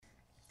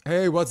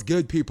Hey, what's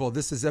good, people?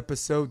 This is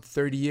episode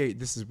 38.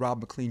 This is Rob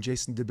McLean,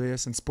 Jason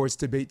DeBeas, and Sports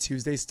Debate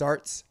Tuesday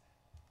starts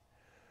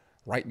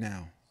right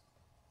now.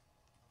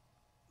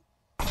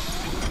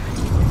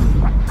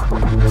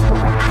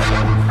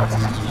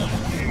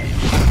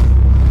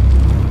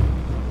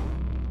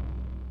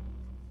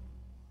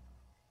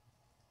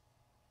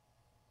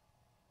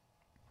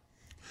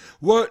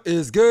 What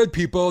is good,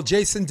 people?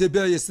 Jason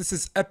DeBeas. This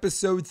is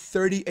episode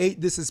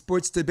 38. This is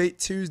Sports Debate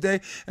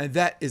Tuesday, and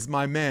that is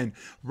my man,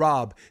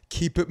 Rob.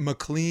 Keep it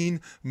McLean.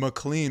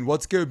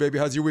 What's good, baby?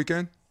 How's your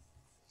weekend?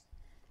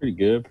 Pretty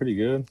good, pretty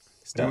good.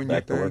 It's Got doing your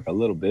back to thing. work a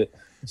little bit.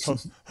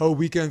 Whole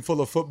weekend full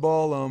of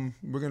football.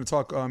 We're gonna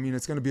talk.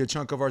 It's gonna be a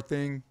chunk of our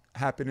thing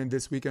happening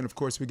this weekend. Of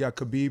course, we got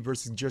Khabib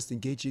versus Justin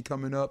Gaethje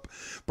coming up.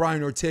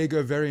 Brian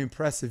Ortega, very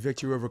impressive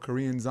victory over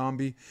Korean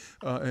Zombie,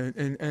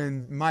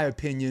 and my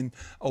opinion,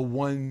 a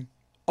one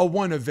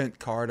event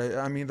card.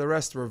 I mean, the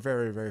rest were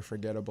very, very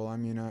forgettable.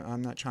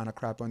 I'm not trying to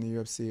crap on the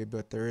UFC,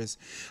 but there is.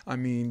 I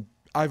mean,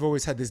 I've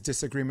always had this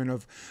disagreement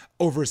of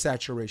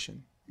oversaturation.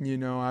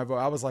 I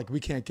was like, we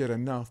can't get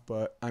enough,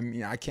 but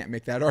I can't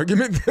make that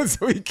argument this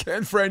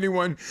weekend for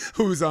anyone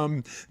who's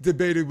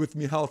debated with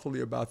me healthily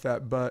about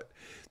that. But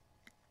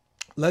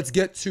let's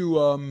get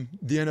to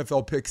the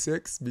NFL pick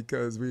six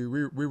because we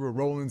were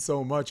rolling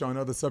so much on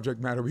other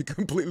subject matter. We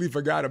completely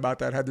forgot about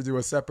that. Had to do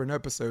a separate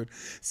episode.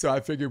 So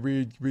I figured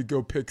we'd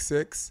go pick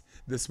six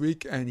this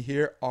week. And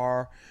here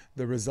are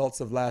the results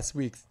of last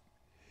week.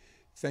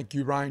 Thank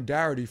you, Ryan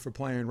Dougherty, for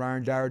playing.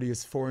 Ryan Dougherty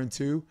is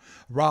 4-2.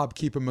 Rob,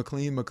 keep it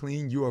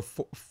McLean, you are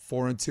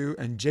 4-2.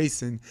 And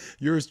Jason,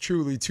 yours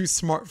truly, too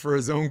smart for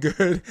his own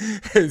good,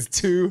 is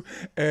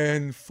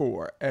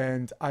 2-4.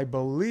 And I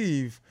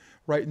believe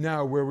right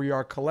now where we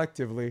are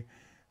collectively,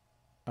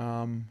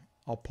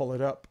 I'll pull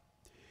it up.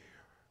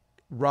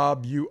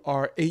 Rob, you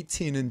are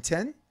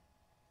 18-10.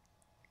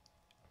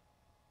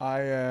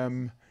 I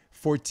am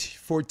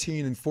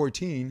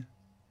 14-14.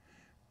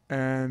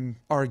 And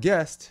our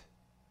guests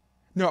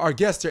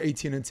are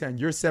 18-10.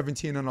 You're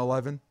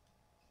 17-11,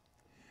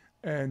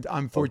 and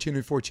I'm Oh,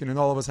 14-14, and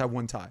all of us have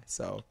one tie.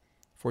 So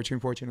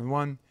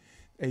 14-14-1,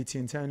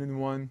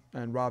 18-10-1,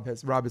 and Rob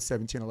is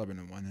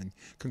 17-11-1. And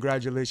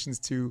congratulations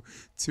to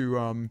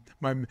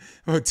my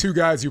two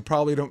guys who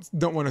probably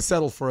don't want to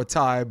settle for a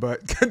tie,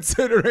 but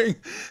considering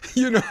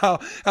how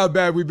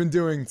bad we've been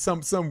doing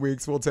some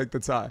weeks, we'll take the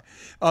tie.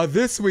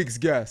 This week's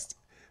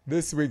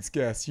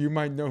guest, you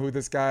might know who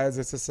this guy is.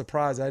 It's a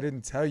surprise. I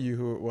didn't tell you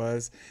who it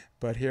was,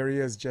 but here he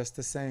is just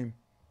the same.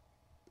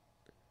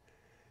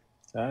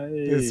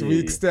 This hey,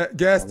 week's my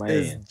guest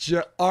is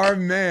man. our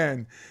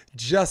man,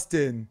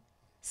 Justin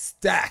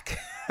Stack.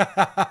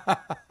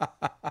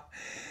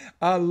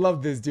 I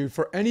love this dude.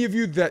 For any of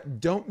you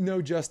that don't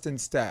know Justin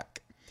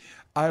Stack,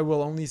 I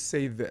will only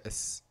say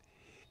this.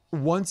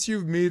 Once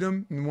you've met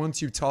him and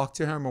once you talk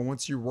to him or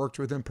once you worked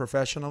with him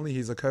professionally,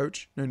 he's a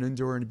coach, an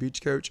indoor and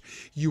beach coach,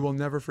 you will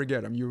never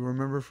forget him. You will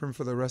remember him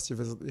for the rest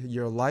of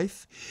your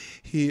life.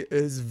 He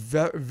is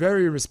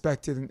very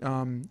respected,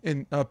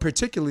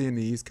 particularly in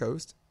the East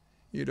Coast.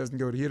 He doesn't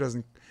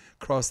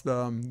cross he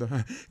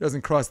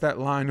doesn't cross that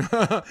line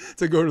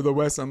to go to the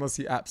West unless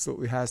he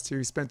absolutely has to.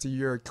 He spent a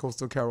year at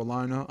Coastal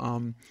Carolina,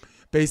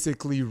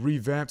 basically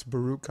revamped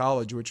Baruch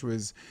College, which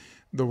was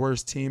the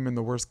worst team and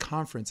the worst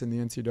conference in the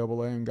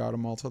NCAA, and got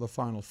them all to the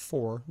Final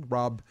Four.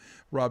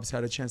 Rob's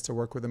had a chance to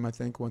work with him, I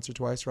think, once or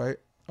twice, right?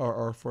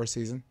 Or for a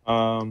season.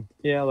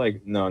 Yeah,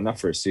 like no, not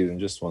for a season,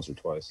 just once or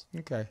twice.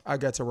 Okay, I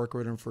got to work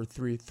with him for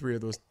three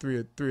of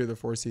the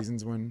 4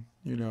 seasons when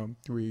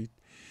we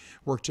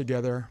worked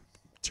together,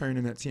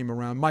 turning that team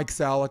around. Mike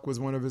Salick was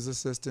one of his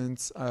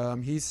assistants.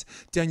 He's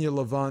Daniel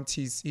Levant.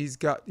 He's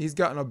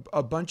gotten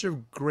a bunch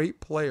of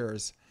great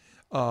players,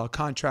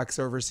 contracts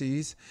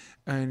overseas,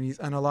 and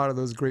a lot of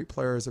those great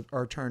players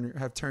have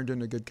turned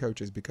into good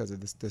coaches because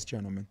of this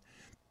gentleman.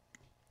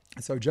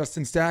 So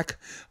Justin Stack,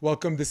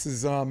 welcome. This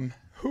is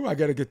who I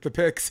got to get the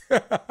picks.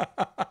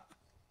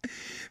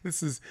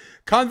 This is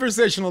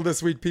conversational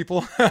this week,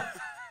 people.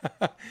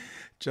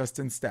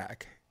 Justin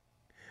Stack.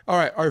 All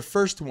right, our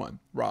first one,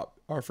 Rob.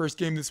 Our first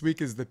game this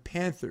week is the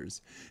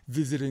Panthers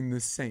visiting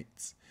the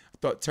Saints. I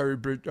thought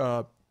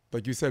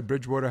like you said,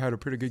 Bridgewater had a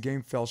pretty good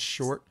game, fell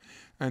short,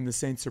 and the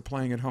Saints are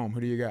playing at home. Who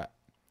do you got?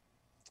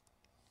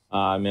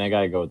 I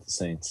gotta go with the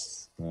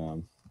Saints.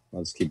 I'll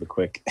just keep it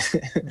quick.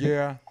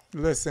 Yeah,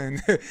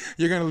 listen,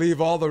 you're going to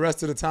leave all the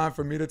rest of the time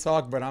for me to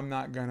talk, but I'm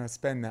not going to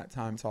spend that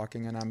time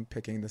talking, and I'm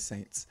picking the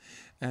Saints.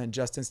 And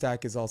Justin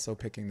Stack is also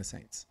picking the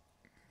Saints.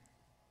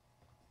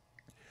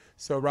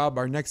 So, Rob,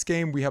 our next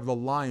game, we have the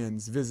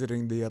Lions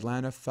visiting the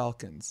Atlanta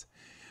Falcons.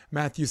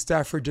 Matthew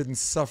Stafford didn't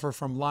suffer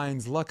from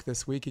Lions luck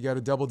this week. He got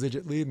a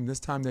double-digit lead, and this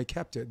time they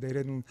kept it. They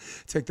didn't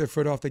take their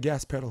foot off the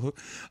gas pedal.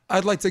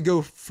 I'd like to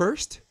go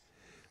first.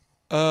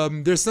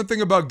 There's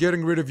something about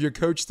getting rid of your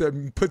coach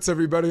that puts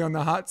everybody on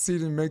the hot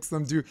seat and makes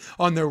them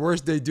on their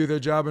worst day, do their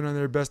job, and on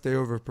their best day,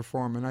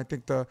 overperform. And I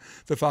think the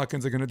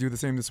Falcons are going to do the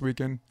same this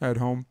weekend at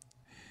home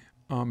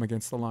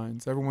against the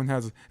Lions. Everyone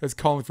is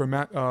calling for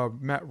Matt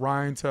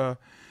Ryan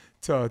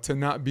to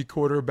not be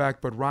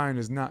quarterback, but Ryan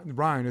is not.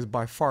 Ryan is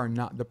by far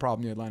not the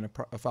problem the Atlanta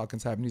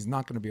Falcons have, and he's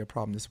not going to be a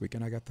problem this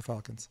weekend. I got the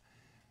Falcons.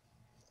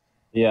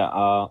 Yeah,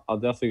 I'll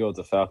definitely go with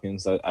the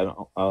Falcons. I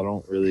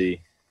don't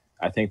really.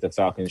 I think the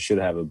Falcons should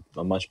have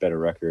a much better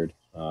record.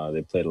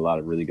 They played a lot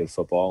of really good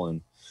football,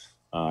 and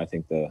I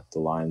think the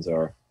Lions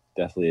are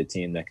definitely a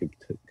team that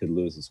could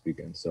lose this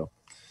weekend. So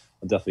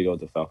I'll definitely go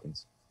with the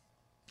Falcons.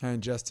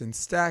 And Justin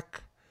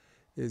Stack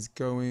is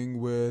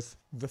going with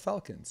the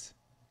Falcons.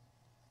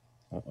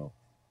 Uh-oh.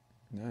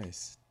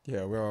 Nice.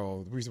 Yeah, we're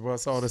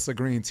all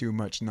disagreeing too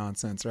much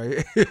nonsense,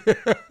 right?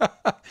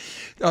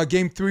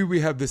 Game 3, we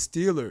have the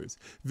Steelers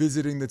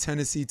visiting the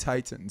Tennessee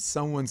Titans.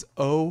 Someone's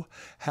O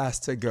has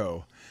to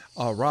go.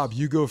 Rob,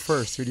 you go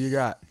first. Who do you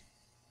got?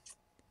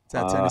 It's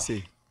at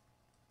Tennessee.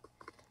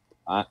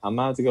 I'm going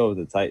to have to go with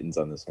the Titans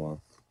on this one.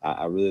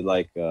 I really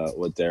like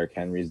what Derrick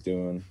Henry's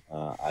doing.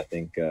 I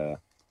think,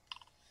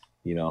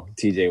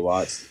 TJ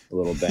Watt's a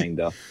little banged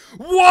up.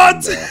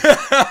 What? And,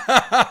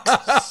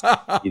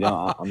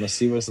 I'm going to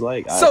see what it's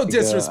like.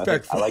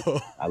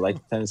 Disrespectful. I like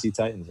the Tennessee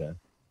Titans, man.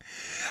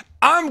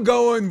 I'm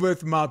going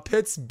with my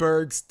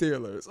Pittsburgh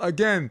Steelers.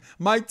 Again,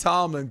 Mike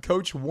Tomlin,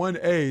 coach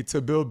 1A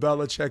to Bill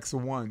Belichick's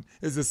 1,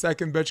 is the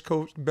second best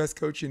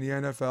coach in the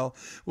NFL.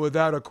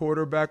 Without a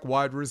quarterback,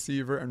 wide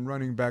receiver, and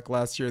running back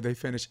last year, they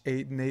finished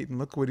 8-8, and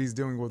look what he's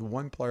doing with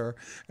one player.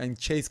 And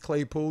Chase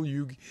Claypool,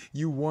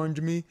 you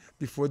warned me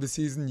before the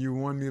season. You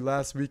warned me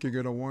last week. You're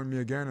going to warn me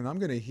again, and I'm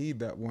going to heed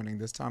that warning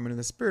this time. And in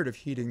the spirit of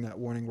heeding that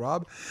warning,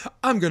 Rob,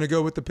 I'm going to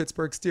go with the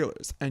Pittsburgh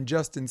Steelers. And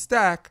Justin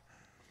Stack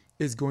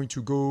is going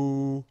to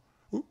go...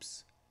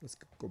 Oops. Let's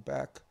go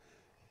back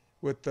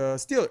with the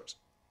Steelers.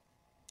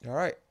 All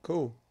right,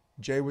 cool.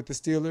 Jay with the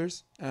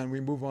Steelers. And we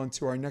move on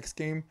to our next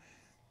game.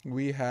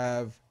 We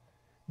have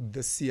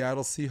the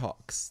Seattle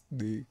Seahawks,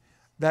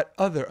 that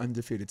other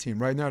undefeated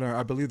team. Right now,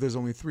 I believe there's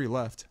only 3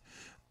 left.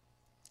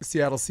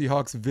 Seattle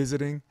Seahawks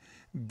visiting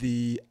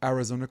the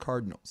Arizona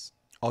Cardinals.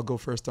 I'll go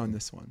first on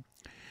this one.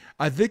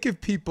 I think if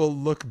people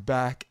look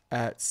back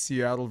at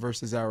Seattle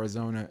versus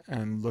Arizona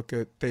and look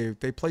at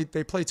they play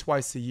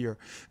twice a year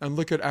and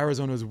look at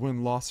Arizona's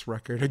win-loss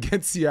record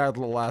against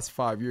Seattle the last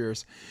 5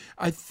 years,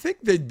 I think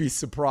they'd be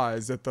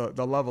surprised at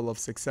the level of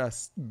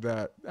success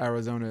that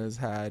Arizona has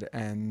had.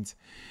 And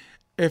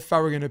if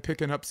I were going to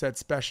pick an upset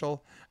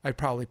special, I'd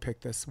probably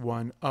pick this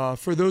one.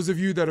 For those of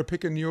you that are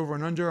picking the over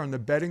and under on the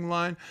betting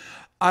line,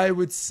 I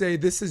would say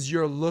this is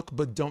your look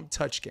but don't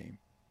touch game.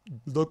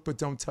 Look but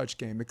don't touch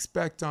game.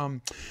 Expect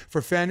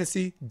for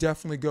fantasy,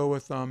 definitely go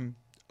with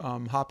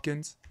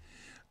Hopkins,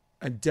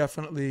 and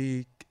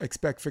definitely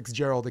expect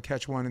Fitzgerald to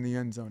catch one in the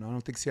end zone. I don't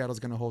think Seattle's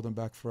going to hold him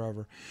back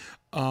forever.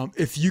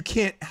 If you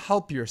can't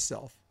help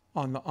yourself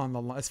on the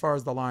as far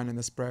as the line and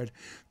the spread,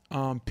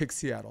 pick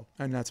Seattle,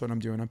 and that's what I'm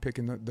doing. I'm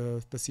picking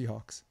the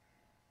Seahawks.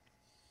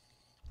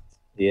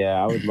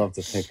 Yeah, I would love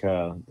to pick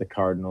the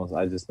Cardinals.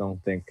 I just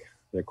don't think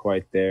they're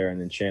quite there. And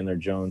then Chandler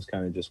Jones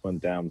kind of just went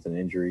down with an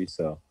injury,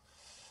 so.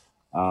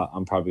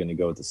 I'm probably going to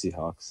go with the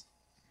Seahawks.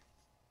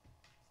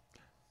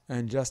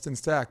 And Justin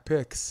Stack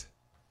picks.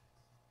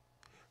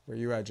 Where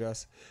you at,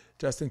 Jess?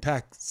 Justin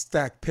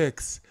Stack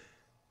picks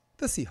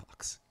the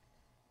Seahawks.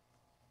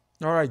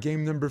 All right,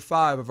 game number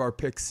 5 of our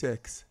pick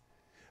 6.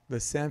 The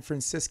San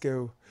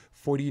Francisco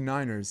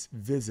 49ers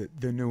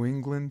visit the New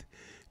England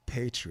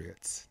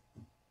Patriots.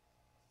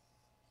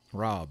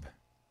 Rob,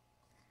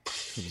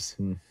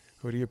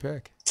 who do you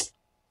pick?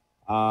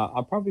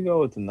 I'll probably go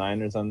with the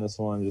Niners on this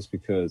one just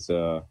because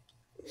the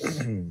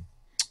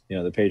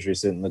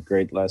Patriots didn't look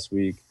great last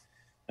week.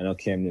 I know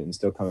Cam Newton's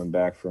still coming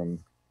back from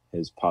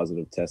his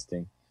positive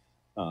testing,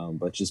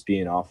 but just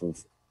being off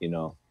of,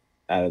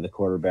 out of the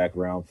quarterback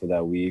realm for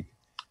that week,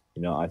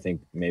 I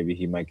think maybe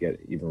he might get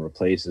even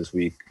replaced this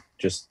week,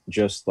 just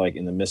like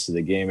in the midst of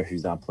the game if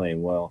he's not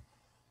playing well,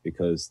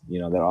 because,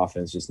 that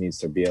offense just needs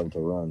to be able to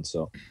run.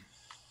 So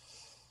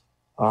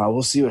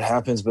we'll see what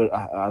happens, but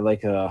I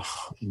like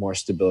more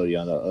stability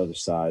on the other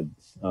side.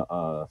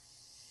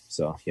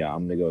 So, yeah,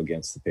 I'm going to go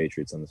against the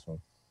Patriots on this one.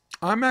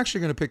 I'm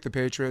actually going to pick the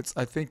Patriots.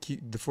 I think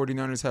the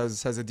 49ers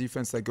has a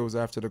defense that goes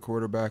after the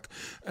quarterback,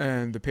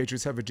 and the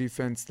Patriots have a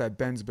defense that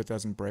bends but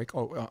doesn't break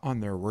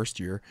on their worst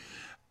year.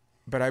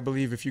 But I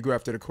believe if you go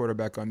after the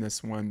quarterback on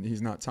this one,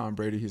 he's not Tom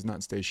Brady. He's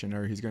not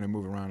stationary. He's going to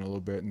move around a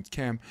little bit. And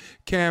Cam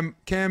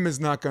is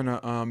not going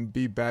to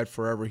be bad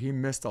forever. He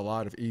missed a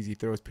lot of easy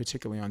throws,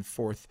 particularly on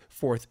fourth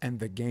and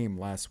the game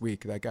last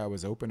week. That guy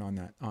was open on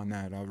that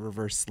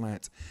reverse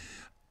slant.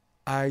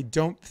 I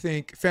don't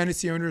think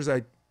fantasy owners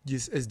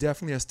is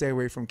definitely a stay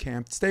away from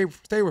Cam. Stay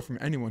away from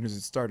anyone who's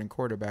a starting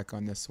quarterback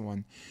on this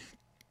one.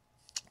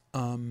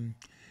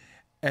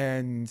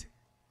 And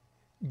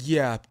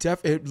yeah,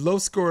 low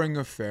scoring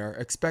affair.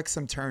 Expect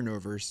some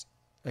turnovers.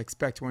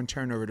 Expect one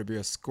turnover to be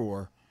a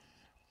score.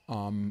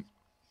 And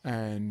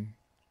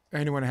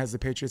anyone that has the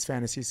Patriots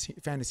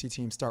fantasy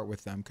team, start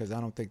with them, because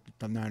I don't think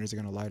the Niners are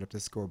going to light up the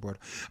scoreboard.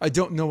 I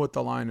don't know what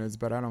the line is,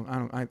 but I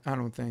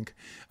don't think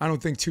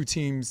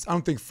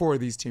 4 of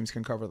these teams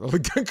can cover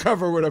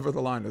whatever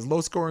the line is. Low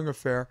scoring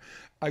affair.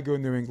 I go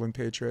New England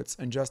Patriots,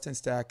 and Justin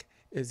Stack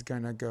is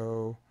going to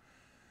go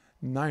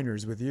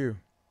Niners with you.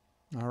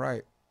 All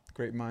right.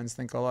 Great minds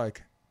think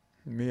alike.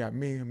 I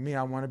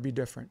want to be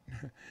different.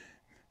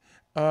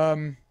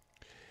 The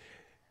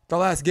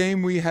last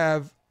game we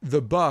have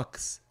the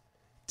Bucks.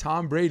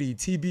 Tom Brady,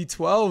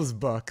 TB12's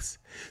Bucks,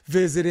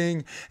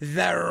 visiting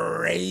the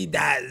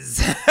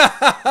Raiders.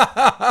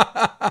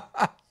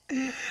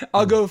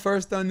 I'll go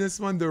first on this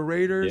one. The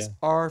Raiders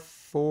are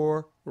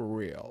for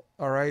real.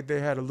 All right.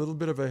 They had a little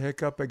bit of a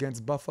hiccup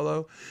against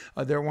Buffalo.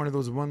 They're one of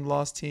those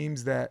one-loss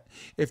teams that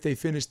if they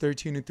finish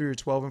 13-3 or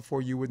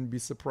 12-4, you wouldn't be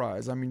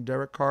surprised. I mean,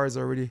 Derek Carr has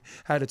already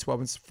had a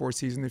 12-4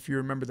 season. If you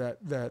remember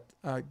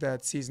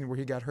that season where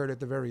he got hurt at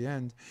the very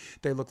end,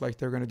 they looked like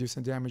they're going to do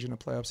some damage in the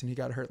playoffs, and he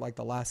got hurt like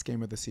the last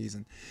game of the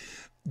season.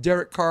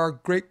 Derek Carr,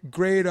 great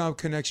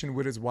connection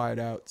with his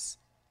wideouts.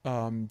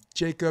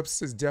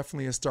 Jacobs is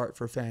definitely a start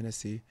for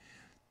fantasy.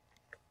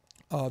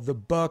 The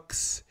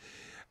Bucks,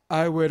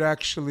 I would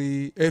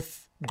actually,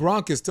 if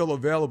Gronk is still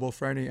available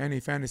for any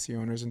fantasy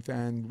owners,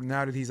 and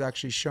now that he's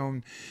actually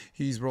shown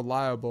he's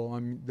reliable,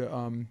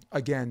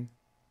 again,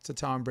 to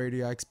Tom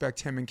Brady, I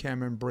expect him and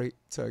Cameron Brate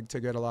to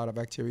get a lot of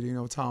activity. You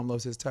know, Tom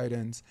loves his tight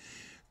ends.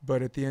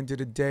 But at the end of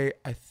the day,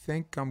 I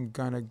think I'm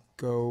going to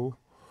go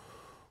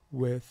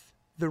with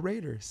the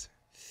Raiders.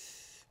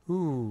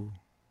 Ooh.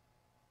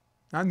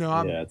 I know.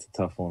 It's a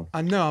tough one.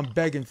 I know. I'm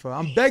begging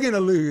to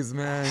lose,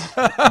 man.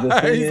 The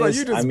thing He's is, like,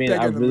 you just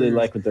I really lose.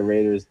 like what the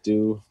Raiders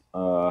do.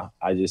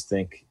 I just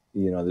think,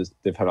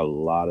 they've had a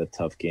lot of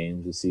tough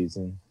games this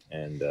season,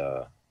 and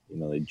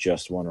they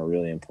just won a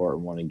really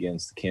important one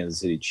against the Kansas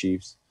City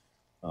Chiefs.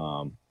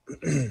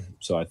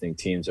 So I think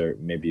teams are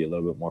maybe a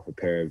little bit more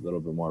prepared, a little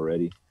bit more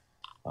ready.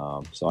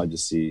 So I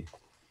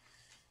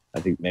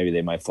think maybe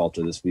they might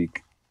falter this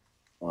week.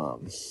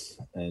 I'm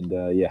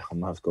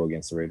gonna have to go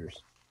against the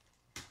Raiders.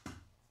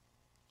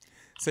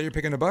 So you're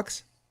picking the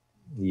Bucks?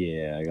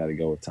 Yeah, I got to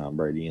go with Tom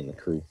Brady and the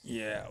crew.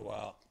 Yeah,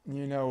 well,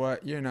 you know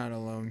what? You're not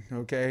alone,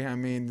 okay? I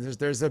mean,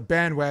 there's a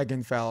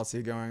bandwagon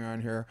fallacy going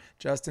on here.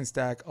 Justin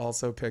Stack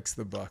also picks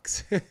the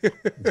Bucks.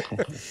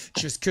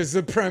 Just because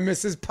the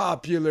premise is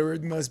popular,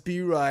 it must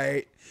be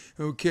right,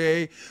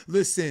 okay?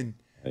 Listen,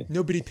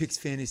 nobody picks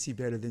fantasy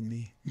better than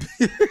me.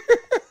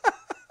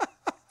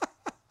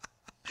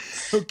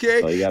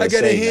 Okay? I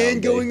got a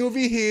hand going over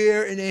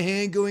here and a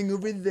hand going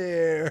over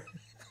there.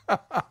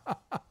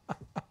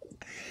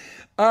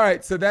 All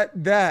right, so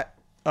that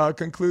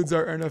concludes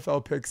our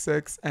NFL Pick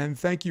 6. And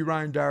thank you,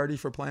 Ryan Doherty,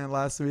 for playing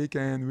last week.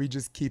 And we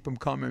just keep them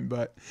coming.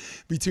 But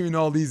between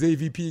all these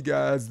AVP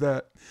guys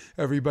that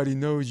everybody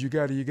knows, you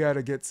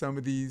gotta get some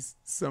of these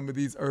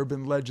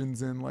urban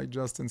legends in, like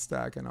Justin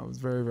Stack. And I was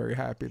very, very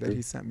happy that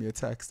he sent me a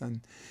text.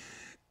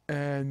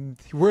 And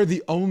we're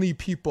the only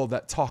people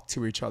that talk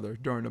to each other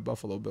during the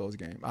Buffalo Bills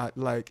game.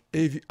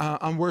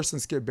 I'm worse than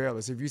Skip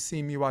Bayless. If you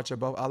see me watch I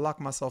lock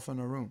myself in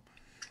a room.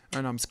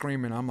 And I'm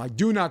screaming. I'm like,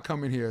 do not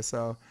come in here.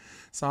 So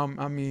I'm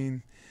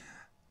a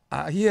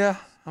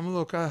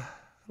little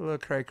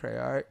cray-cray,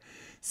 all right?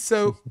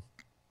 So,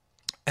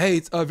 hey,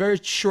 it's a very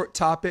short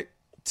topic.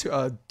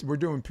 We're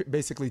doing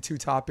basically two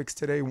topics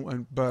today,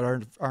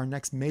 but our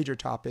next major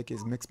topic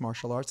is mixed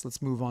martial arts.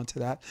 Let's move on to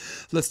that.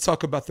 Let's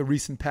talk about the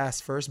recent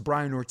past first.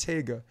 Brian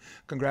Ortega,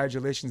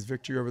 congratulations,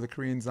 victory over the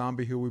Korean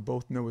Zombie, who we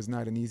both know is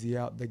not an easy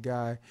out. The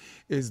guy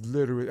is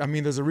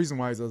literally, there's a reason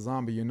why he's a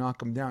zombie. You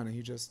knock him down and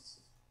he just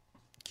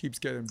keeps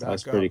getting back up.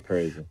 That's pretty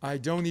crazy. I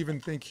don't even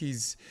think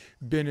he's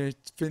been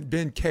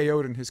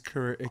KO'd in his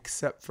career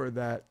except for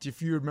that.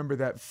 If you remember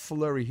that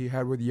flurry he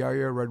had with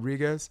Yair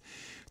Rodriguez,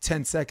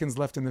 10 seconds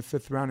left in the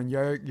fifth round, and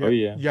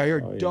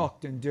Yair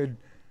ducked and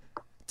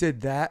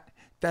did that.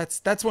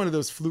 That's one of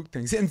those fluke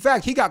things. In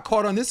fact, he got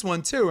caught on this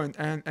one too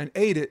and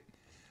ate it.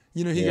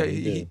 He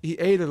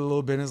ate it a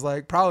little bit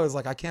and probably was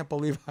like, I can't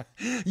believe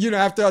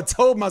after I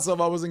told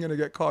myself I wasn't going to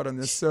get caught on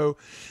this. So,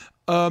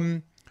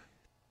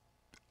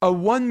 a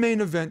one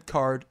main event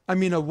card.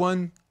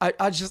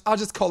 I'll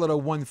just call it a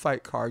one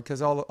fight card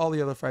because all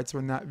the other fights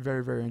were not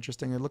very, very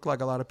interesting. It looked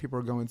like a lot of people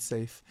were going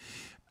safe,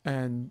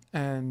 and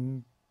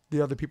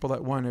the other people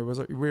that won,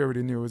 we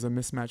already knew it was a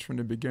mismatch from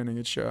the beginning.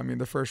 It showed.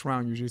 The first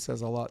round usually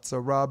says a lot. So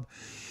Rob,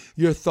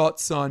 your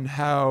thoughts on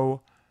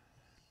how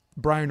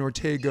Brian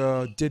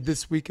Ortega did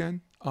this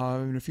weekend,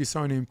 and if you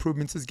saw any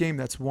improvements in his game,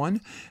 that's one,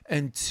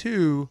 and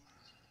two,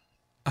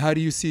 how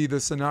do you see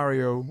the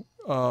scenario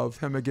of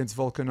him against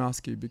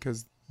Volkanovski?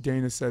 Because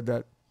Dana said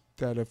that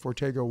if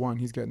Ortega won,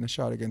 he's getting a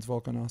shot against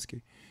Volkanovski.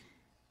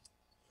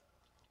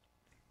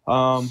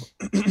 I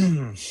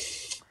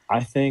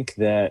think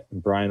that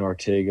Brian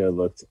Ortega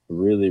looked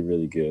really,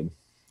 really good.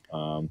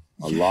 A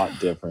lot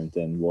different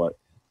than what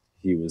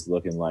he was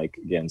looking like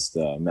against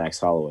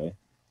Max Holloway.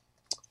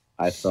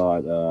 I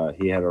thought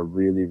he had a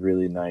really,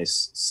 really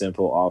nice,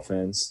 simple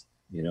offense,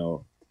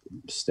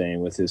 staying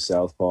with his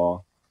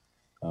southpaw,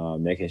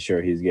 making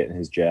sure he's getting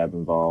his jab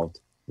involved,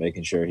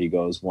 making sure he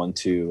goes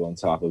 1-2 on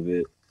top of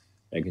it,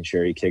 making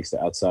sure he kicks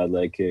the outside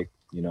leg kick,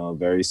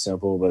 very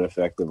simple but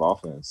effective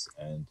offense.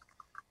 And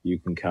you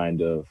can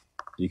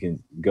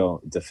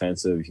go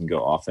defensive, you can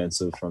go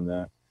offensive from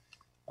that.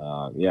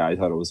 I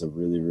thought it was a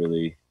really,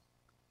 really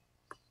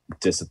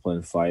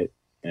disciplined fight,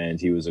 and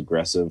he was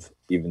aggressive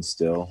even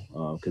still,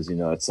 because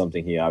that's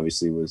something he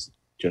obviously was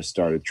just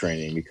started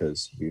training,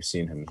 because we've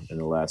seen him in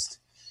the last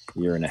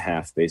year and a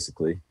half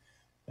basically,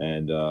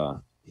 and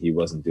he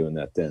wasn't doing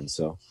that then.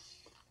 So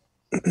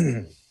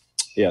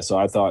yeah, so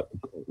I thought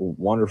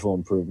wonderful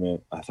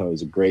improvement. I thought it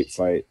was a great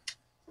fight.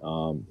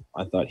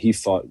 I thought he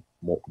fought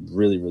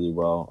really, really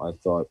well. I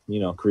thought,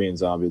 Korean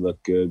Zombie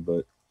looked good,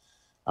 but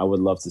I would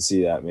love to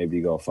see that maybe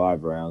go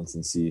 5 rounds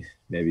and see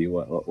maybe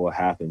what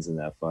happens in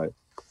that fight.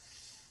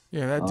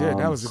 Yeah, that did.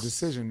 That was a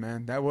decision,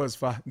 man. That was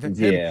 5.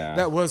 Yeah.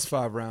 That was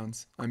 5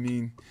 rounds. I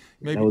mean,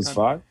 maybe that was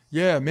 5.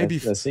 Yeah, maybe.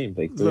 That seemed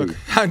like 3. Look,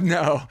 I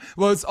know.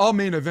 Well, it's all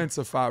main events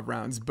of 5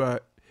 rounds,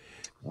 but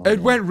it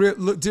went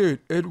dude.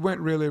 It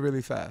went really,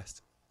 really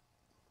fast.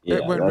 Yeah,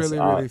 it went really,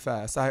 really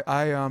fast.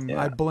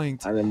 I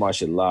blinked. I didn't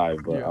watch it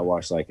live, but I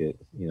watched replay.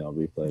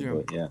 Yeah.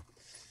 But yeah.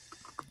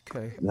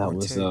 Okay. That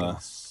was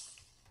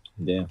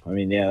yeah. I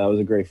mean, yeah, that was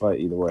a great fight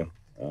either way.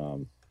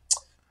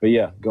 But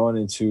yeah, going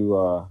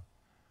into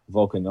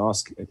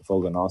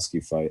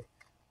Volkanovski fight,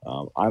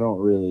 I don't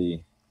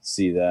really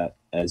see that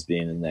as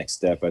being the next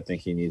step. I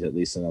think he needs at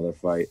least another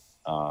fight.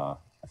 I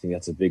think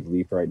that's a big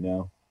leap right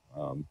now,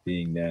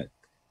 being that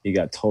he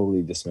got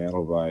totally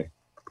dismantled by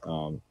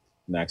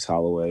Max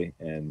Holloway,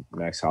 and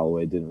Max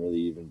Holloway didn't really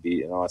even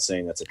beat. And I'm not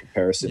saying that's a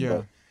comparison,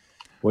 but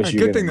what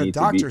you're good thing need the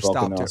doctor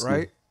stopped it,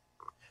 right?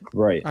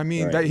 Right. I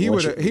mean, right. That he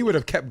would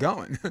have kept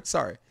going.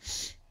 Sorry.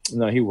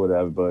 No, he would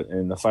have,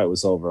 and the fight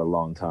was over a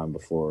long time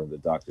before the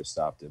doctor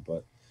stopped it.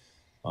 But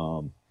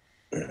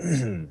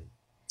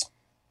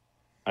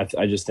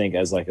I just think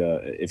as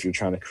if you're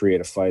trying to create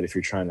a fight, if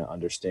you're trying to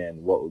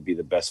understand what would be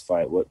the best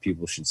fight, what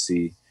people should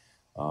see.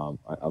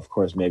 Of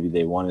course, maybe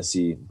they want to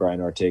see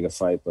Brian Ortega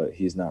fight, but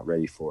he's not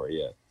ready for it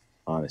yet,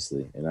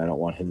 honestly. And I don't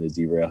want him to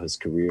derail his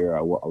career.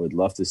 I would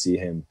love to see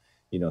him,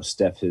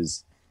 step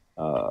his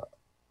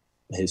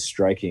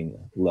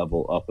striking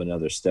level up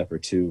another step or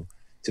two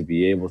to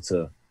be able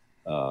to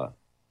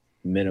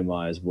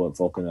minimize what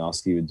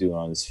Volkanovski would do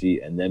on his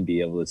feet, and then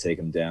be able to take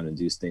him down and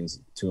do things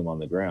to him on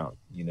the ground,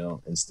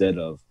 instead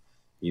of,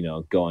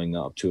 going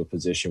up to a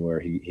position where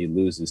he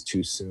loses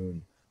too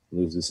soon,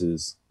 loses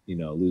his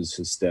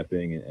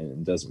stepping,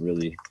 and doesn't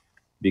really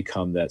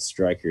become that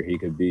striker he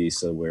could be,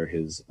 so where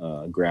his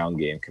ground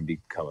game can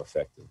become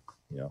effective,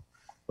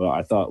 But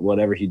I thought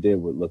whatever he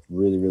did would look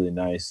really, really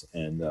nice,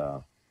 and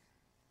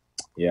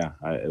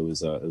it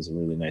was a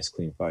really nice,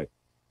 clean fight.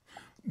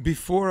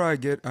 Before I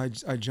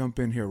jump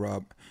in here,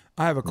 Rob,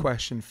 I have a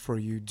question for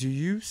you. Do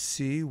you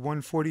see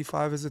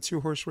 145 as a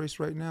 2-horse race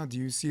right now? Do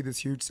you see this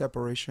huge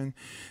separation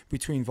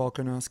between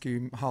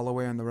Volkanovski,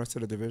 Holloway, and the rest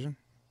of the division?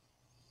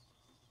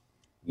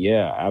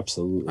 Yeah,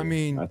 absolutely. I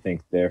mean, I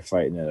think they're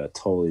fighting at a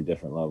totally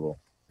different level.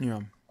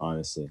 Yeah,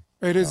 honestly,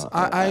 it is.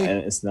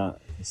 And it's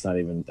not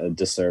even a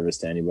disservice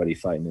to anybody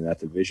fighting in that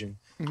division.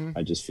 Mm-hmm.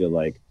 I just feel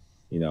like,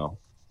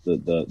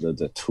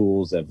 the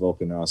tools that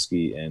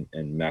Volkanovski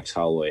and Max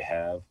Holloway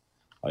have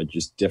are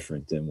just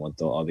different than what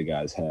the other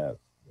guys have,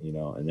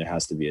 and there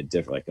has to be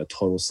a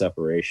total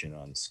separation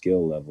on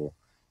skill level,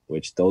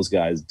 which those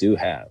guys do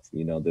have.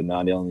 They're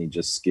not only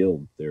just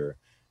skilled, they're,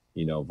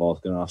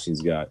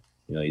 Volkanovski's got,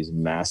 these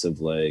massive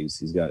legs,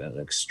 he's got an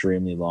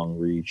extremely long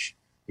reach,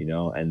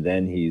 and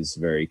then he's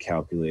very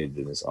calculated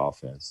in his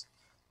offense,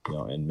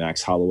 and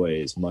Max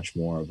Holloway is much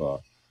more of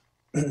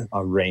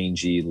a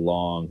rangy,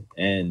 long,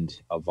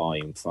 and a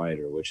volume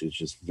fighter, which is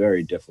just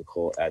very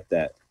difficult at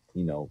that,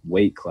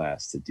 weight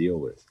class to deal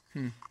with.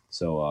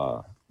 So,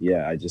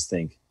 I just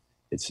think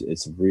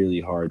it's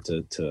really hard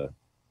to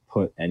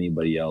put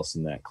anybody else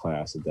in that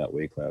class, at that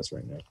weight class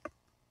right now.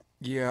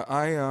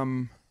 Yeah,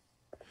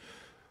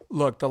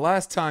 look, the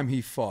last time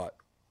he fought,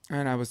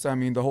 and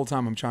the whole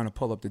time I'm trying to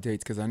pull up the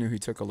dates because I knew he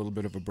took a little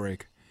bit of a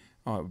break,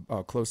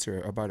 close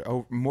to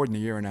about more than a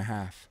year and a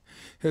half.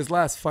 His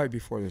last fight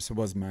before this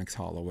was Max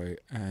Holloway,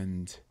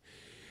 and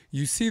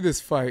you see this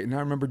fight, and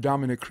I remember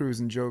Dominic Cruz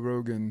and Joe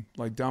Rogan.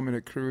 Like,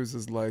 Dominic Cruz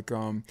is like,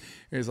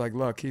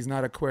 look, he's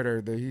not a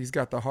quitter. He's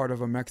got the heart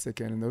of a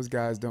Mexican, and those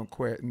guys don't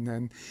quit. And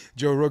then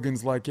Joe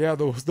Rogan's like, yeah,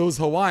 those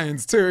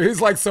Hawaiians too. He's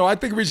like, so I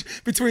think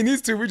between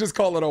these two, we just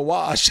call it a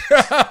wash,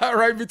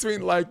 right?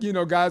 Between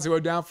guys who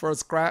are down for a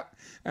scrap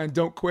and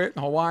don't quit,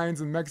 Hawaiians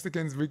and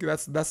Mexicans,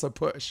 that's a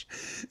push.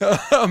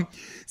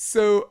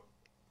 So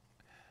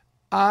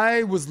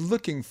I was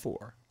looking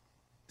for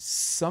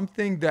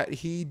something that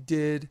he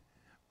did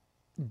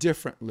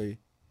differently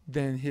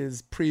than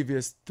his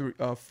previous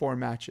 4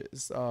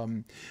 matches.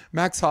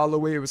 Max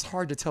Holloway, it was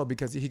hard to tell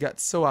because he got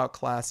so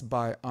outclassed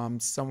by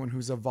someone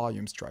who's a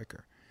volume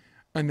striker,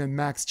 and then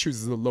Max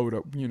chooses to load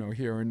up,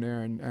 here and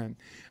there,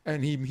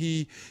 and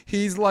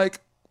he's like,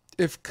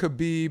 if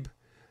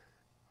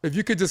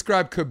you could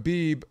describe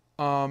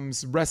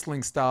Khabib's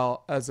wrestling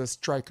style as a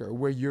striker,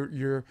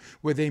 where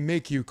where they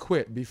make you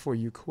quit before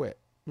you quit.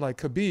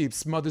 Like Khabib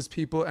smothers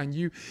people, and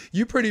you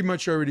pretty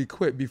much already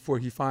quit before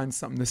he finds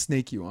something to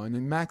snake you on.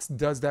 And Max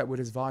does that with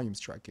his volume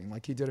striking,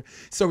 like he did.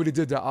 So what he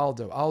did to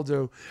Aldo.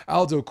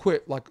 Aldo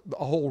quit like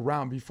a whole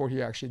round before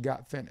he actually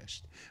got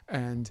finished.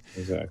 And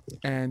exactly.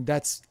 And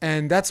that's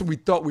what we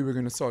thought we were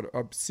going to sort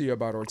of see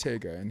about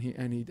Ortega.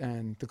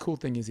 And the cool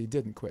thing is he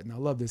didn't quit. And I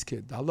love this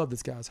kid. I love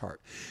this guy's heart.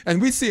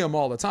 And we see him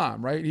all the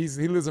time, right? He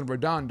lives in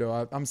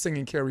Redondo. I'm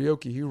singing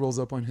karaoke. He rolls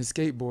up on his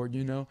skateboard,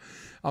 you know.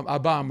 I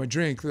buy him a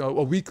drink. A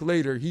week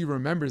later, he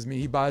remembers me.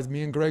 He buys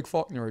me and Greg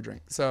Faulkner a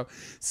drink. So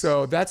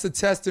that's a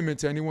testament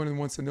to anyone who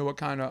wants to know what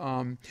kind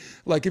of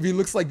like if he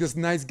looks like this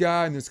nice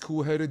guy and this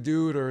cool-headed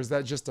dude, or is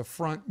that just a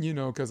front? You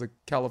know, because of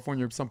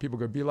California, some people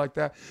could be like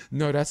that.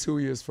 No, that's who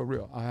he is for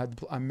real.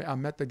 I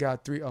met the guy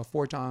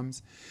 4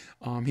 times.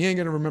 He ain't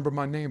gonna remember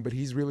my name, but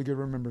he's really good at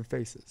remembering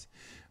faces,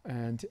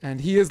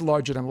 and he is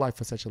larger than life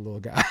for such a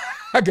little guy.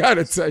 I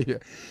gotta tell you.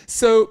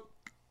 So,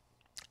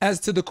 as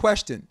to the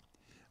question.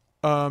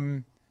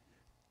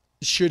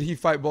 Should he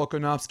fight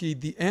Volkanovski?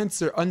 The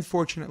answer,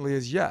 unfortunately,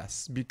 is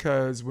yes,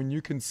 because when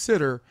you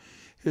consider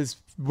his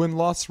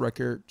win-loss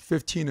record,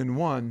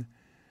 15-1,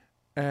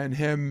 and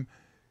him,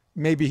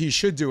 maybe he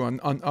should do a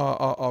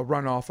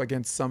runoff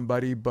against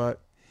somebody,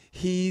 but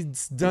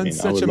he's done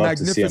such a magnificent. I would love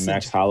to see a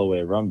Max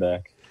Holloway run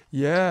back.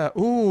 Yeah.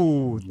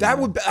 Ooh,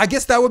 I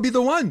guess that would be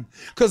the one,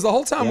 because the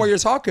whole time while you're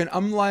talking,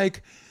 I'm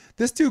like,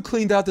 this dude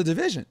cleaned out the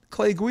division.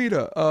 Clay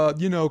Guida,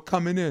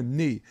 coming in,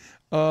 knee.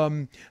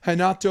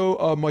 Renato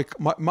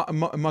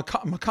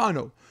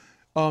Macano,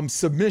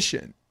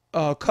 submission.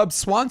 Cub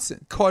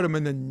Swanson caught him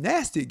in a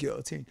nasty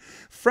guillotine.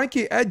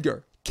 Frankie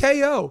Edgar,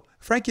 KO.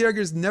 Frankie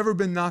Edgar's never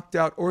been knocked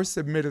out or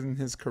submitted in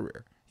his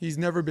career. He's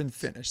never been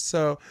finished.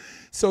 So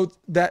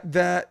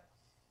that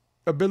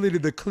ability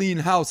to clean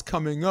house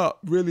coming up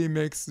really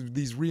makes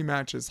these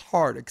rematches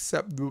hard,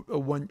 except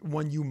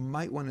one you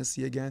might want to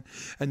see again,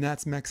 and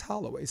that's Max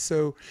Holloway.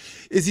 So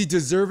is he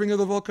deserving of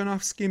the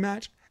Volkanovski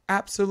match?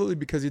 Absolutely,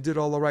 because he did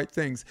all the right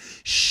things.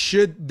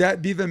 Should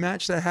that be the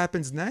match that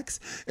happens next?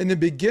 In the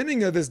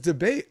beginning of this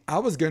debate, I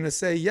was going to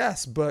say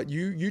yes, but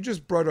you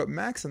just brought up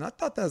Max, and I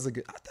thought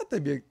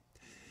that'd be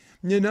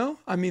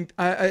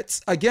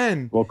it's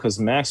again. Well, because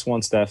Max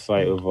wants that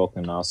fight with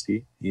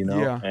Volkanovski,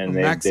 and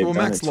Max done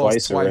it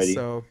twice already.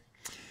 So,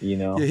 he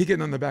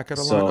getting on the back of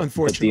the line,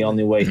 unfortunately. But the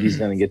only way he's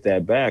going to get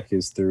that back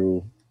is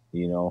through,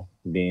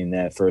 being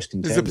that first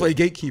contender. Is to play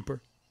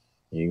gatekeeper.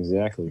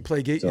 Exactly.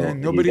 Play gate, so and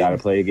nobody. You got to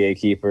play a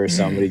gatekeeper.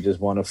 Somebody just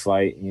want to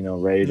fight,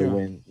 ready to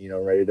win,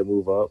 ready to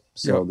move up.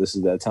 So this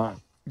is that time.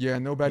 Yeah,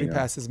 nobody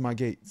passes my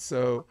gate.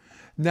 So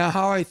now,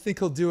 how I think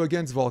he'll do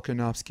against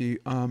Volkanovski,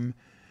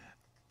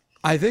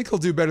 I think he'll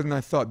do better than I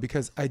thought,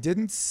 because I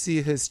didn't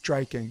see his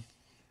striking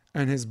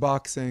and his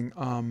boxing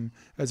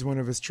as one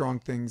of his strong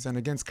things. And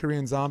against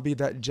Korean Zombie,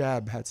 that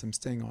jab had some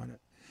sting on it.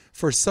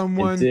 For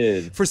somewhere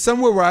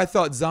where I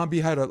thought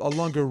Zombie had a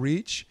longer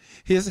reach,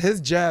 his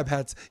jab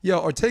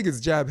Ortega's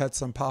jab had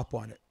some pop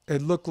on it.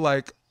 It looked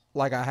like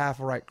a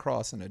half right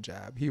cross in a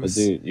jab. But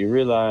dude, you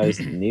realize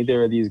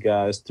neither of these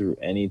guys threw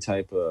any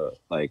type of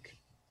they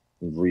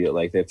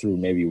threw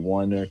maybe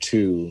 1 or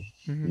 2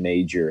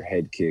 major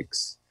head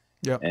kicks,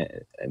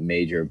 and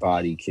major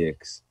body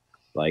kicks.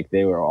 Like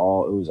it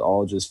was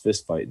all just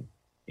fist fighting,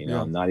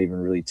 not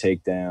even really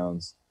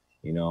takedowns.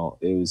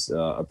 It was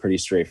a pretty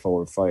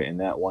straightforward fight, and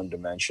that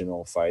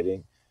one-dimensional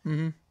fighting.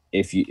 Mm-hmm.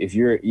 If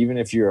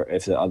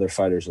the other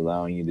fighter's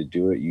allowing you to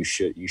do it, you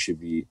should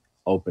be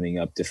opening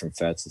up different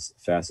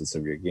facets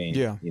of your game.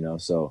 Yeah.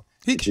 So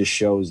it just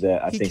shows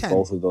that I think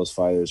both of those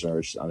fighters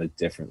are just on a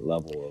different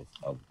level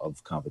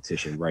of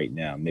competition right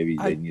now. Maybe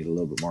they need a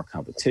little bit more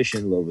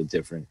competition, a little bit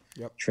different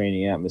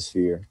training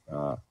atmosphere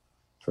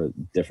for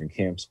different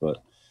camps.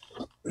 But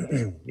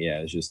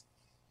it's just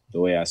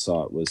the way I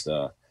saw it was.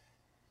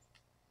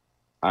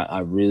 I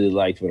really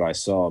liked what I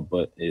saw,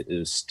 but it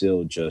is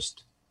still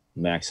just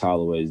Max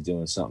Holloway is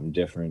doing something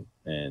different,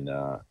 and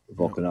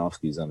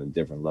Volkanovski's on a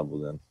different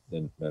level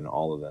than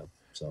all of them.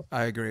 So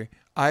I agree.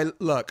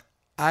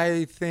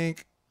 I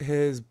think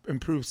his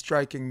improved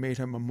striking made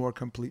him a more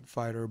complete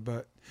fighter.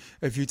 But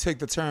if you take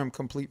the term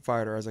complete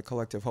fighter as a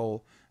collective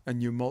whole,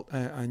 and you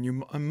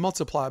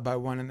multiply it by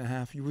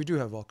 1.5, we do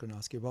have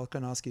Volkanovski.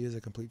 Volkanovski is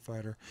a complete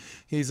fighter.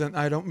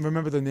 I don't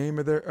remember the name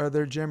of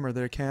their gym or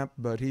their camp,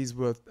 but he's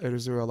with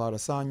Israel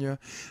Adesanya,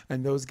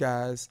 and those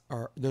guys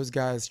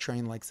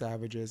train like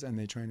savages, and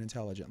they train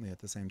intelligently at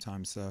the same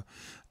time. So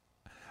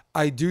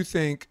I do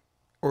think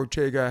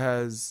Ortega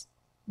has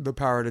the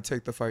power to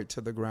take the fight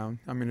to the ground.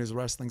 I mean, his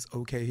wrestling's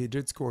okay. He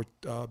did score,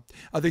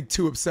 I think,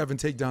 2 of 7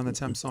 takedown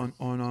attempts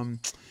on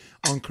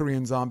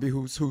Korean Zombie,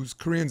 who's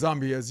Korean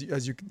Zombie,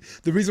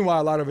 the reason why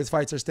a lot of his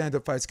fights are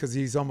stand-up fights, because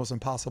he's almost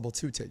impossible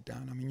to take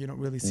down. I mean, you don't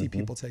really see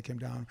people take him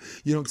down.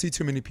 You don't see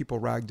too many people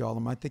ragdoll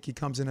him. I think he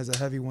comes in as a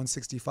heavy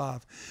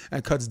 165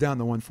 and cuts down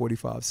to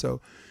 145.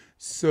 So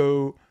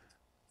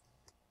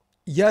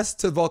yes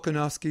to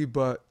Volkanovski,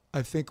 but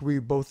I think we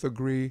both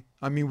agree.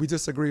 I mean, we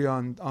disagree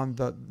on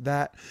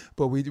that,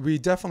 but we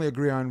definitely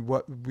agree on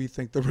what we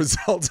think the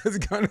result is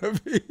gonna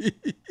be.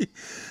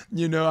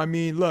 I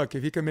mean, look,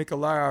 if he can make a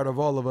liar out of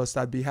all of us,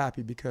 I'd be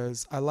happy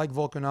because I like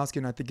Volkanovski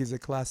and I think he's a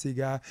classy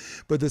guy.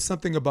 But there's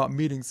something about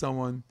meeting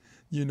someone,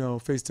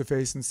 face to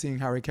face and seeing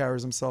how he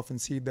carries himself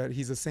and see that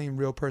he's the same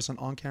real person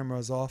on camera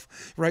as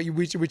off. Right?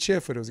 We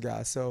cheer for those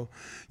guys. So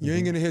you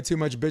ain't gonna hear too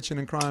much bitching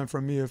and crying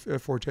from me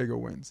if Ortega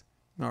wins.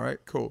 All right,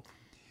 cool.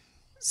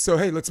 So,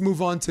 hey, let's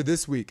move on to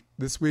this week.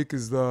 This week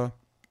is a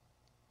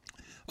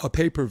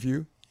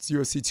pay-per-view. It's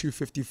UFC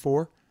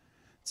 254.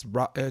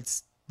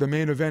 It's the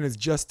main event is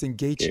Justin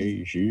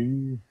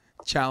Gaethje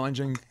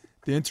challenging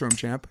the interim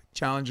champ,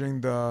 challenging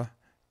the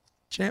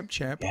champ,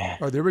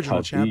 or the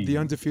original champ, the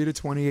undefeated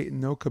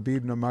 28-0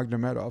 Khabib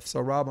Nurmagomedov. So,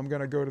 Rob, I'm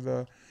gonna go to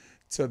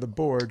the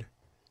board.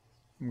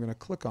 I'm gonna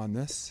click on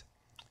this.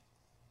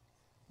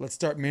 Let's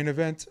start main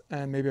event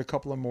and maybe a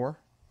couple of more,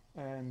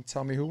 and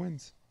tell me who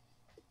wins.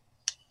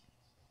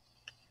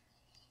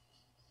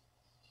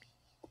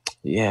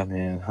 Yeah,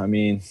 man. I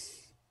mean,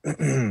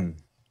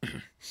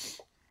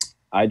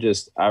 I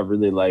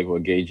really like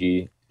what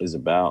Gaethje is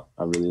about.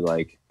 I really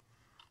like,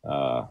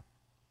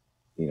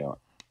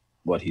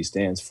 what he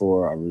stands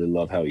for. I really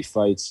love how he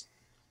fights.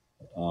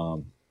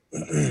 But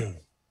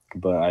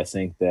I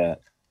think that,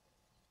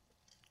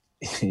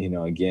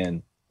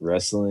 again,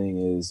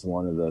 wrestling is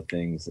one of the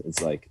things.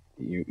 It's like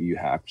you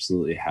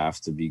absolutely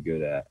have to be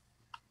good at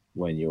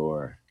when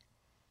you're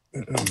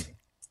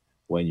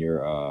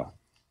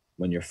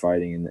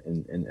fighting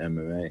in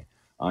MMA.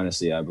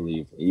 Honestly, I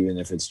believe even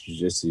if it's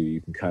jiu-jitsu,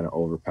 you can kind of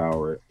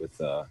overpower it with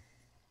a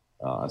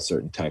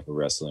certain type of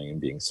wrestling and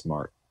being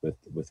smart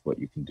with what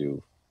you can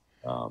do.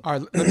 All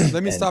right,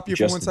 let me stop you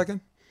for 1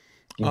 second.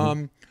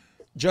 Mm-hmm.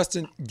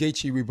 Justin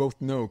Gaethje, we both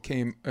know,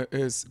 came out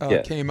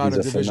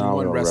of Division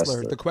I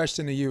wrestler. The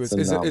question to you is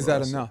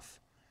that enough?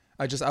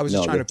 I was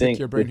just trying to pick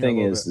your brain. The thing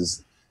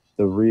is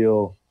the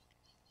real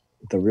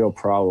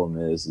problem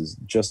is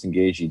Justin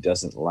Gaethje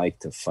doesn't like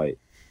to fight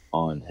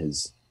on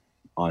his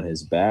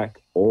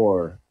back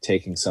or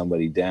taking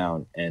somebody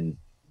down and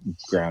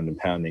ground and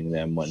pounding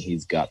them when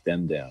he's got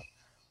them down.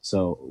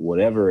 So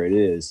whatever it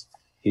is,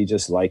 he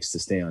just likes to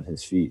stay on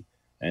his feet.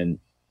 And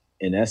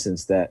in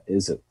essence, that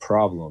is a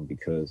problem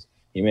because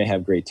he may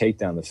have great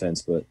takedown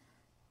defense, but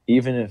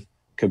even if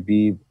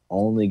Khabib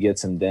only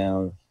gets him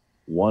down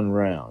one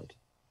round,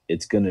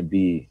 it's going to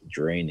be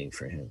draining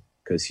for him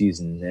because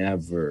he's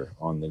never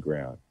on the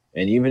ground.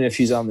 And even if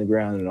he's on the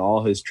ground in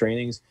all his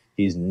trainings,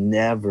 he's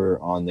never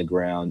on the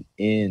ground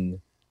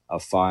in a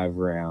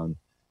 5-round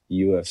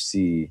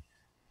UFC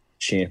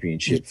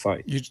championship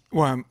fight.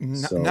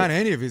 Not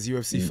any of his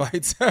UFC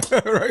fights,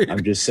 right?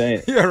 I'm just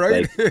saying. Yeah,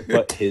 right.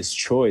 But his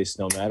choice,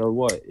 no matter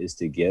what, is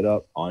to get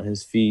up on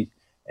his feet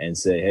and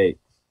say, hey,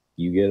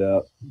 you get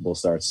up, we'll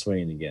start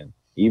swinging again.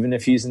 Even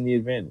if he's in the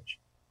advantage.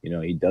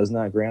 He does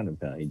not ground and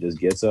pound. He just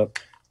gets up,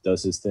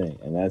 does his thing.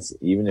 And that's,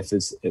 even if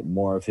it's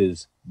more of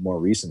his more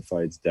recent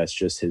fights, that's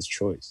just his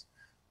choice.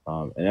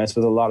 And that's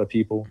with a lot of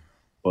people.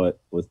 But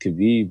with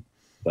Khabib,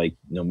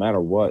 no matter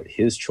what,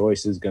 his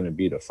choice is going to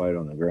be to fight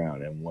on the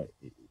ground. And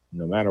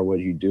no matter what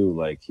you do,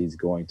 he's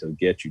going to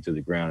get you to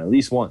the ground at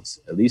least once,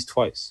 at least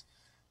twice,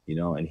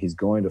 and he's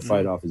going to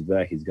fight off his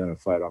back. He's going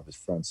to fight off his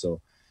front.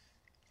 So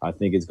I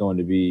think it's going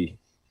to be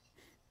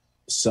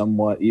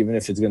somewhat, even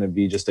if it's going to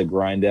be just a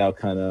grind out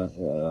kind of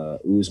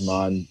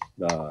Usman,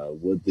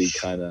 Woodley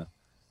kind of,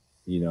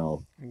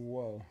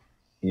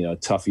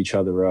 tough each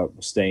other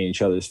up, stay in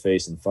each other's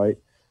face and fight.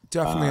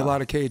 Definitely a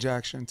lot of cage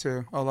action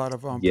too. A lot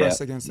of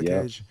press against the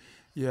cage.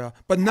 Yeah,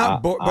 but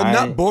not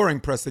boring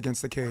press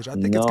against the cage. I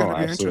think it's going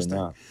to be interesting.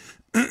 Not.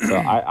 So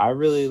I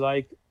really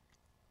like.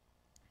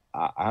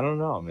 I don't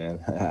know, man.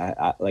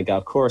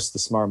 Of course, the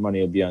smart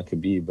money will be on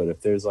Khabib, but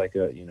if there's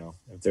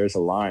if there's a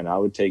line, I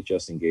would take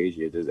Justin Gaethje.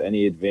 If there's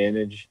any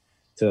advantage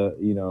to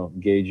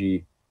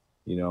Gaethje,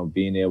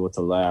 being able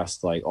to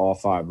last all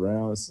 5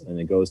 rounds and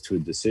it goes to a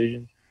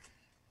decision.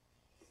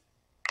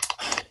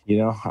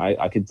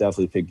 I could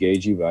definitely pick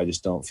Gaethje, but I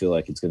just don't feel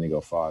like it's going to go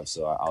 5.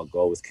 So I'll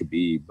go with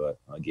Khabib. But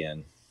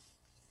again,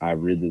 I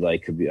really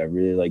like Khabib. I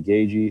really like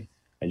Gaethje.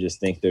 I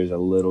just think there's a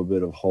little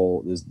bit of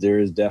hole. There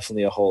is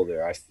definitely a hole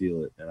there. I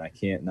feel it, and I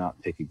can't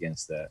not pick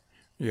against that.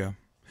 Yeah.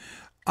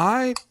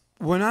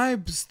 When I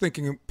was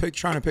thinking,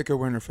 trying to pick a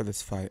winner for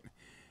this fight,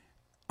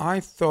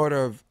 I thought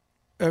of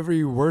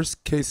every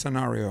worst case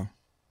scenario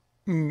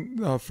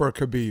for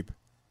Khabib.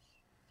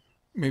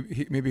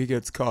 Maybe he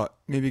gets caught.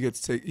 Maybe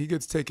he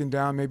gets taken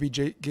down. Maybe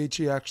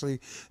Gaethje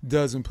actually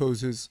does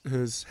impose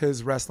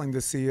his wrestling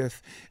to see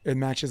if it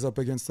matches up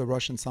against the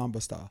Russian Samba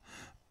style.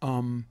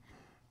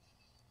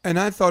 And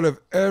I thought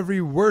of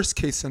every worst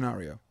case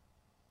scenario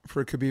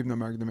for Khabib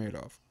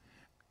Nurmagomedov.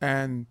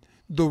 And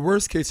the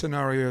worst case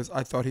scenario is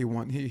I thought he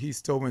won. He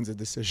still wins a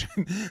decision,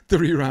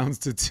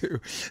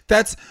 3-2.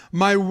 That's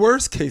my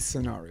worst case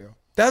scenario.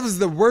 That was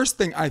the worst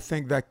thing I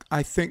think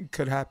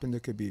could happen to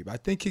Khabib. I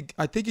think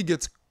he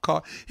gets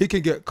caught. He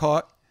can get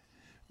caught,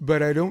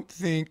 but I don't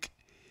think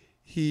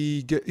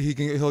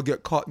he'll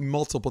get caught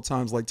multiple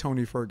times like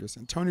Tony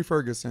Ferguson. Tony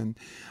Ferguson,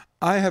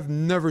 I have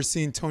never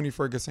seen Tony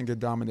Ferguson get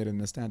dominated in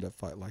a stand-up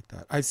fight like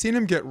that. We've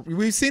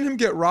seen him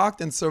get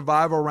rocked and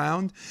survive a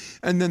round,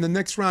 and then the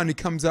next round he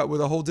comes out with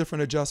a whole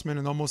different adjustment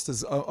and almost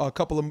a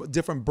couple of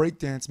different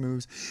breakdance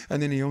moves,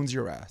 and then he owns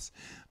your ass.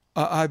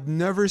 I've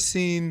never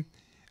seen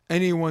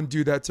anyone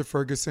do that to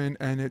Ferguson,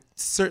 and it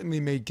certainly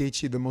made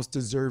Gaethje the most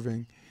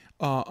deserving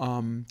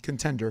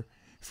contender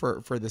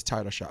for this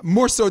title shot,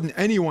 more so than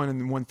anyone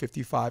in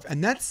 155.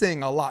 And that's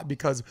saying a lot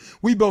because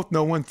we both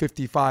know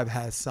 155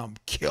 has some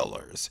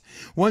killers.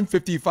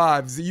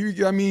 155s,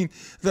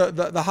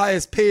 the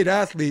highest paid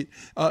athlete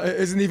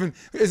isn't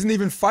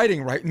even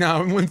fighting right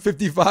now in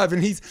 155,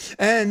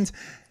 and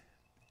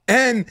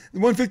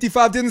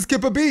 155 didn't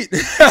skip a beat,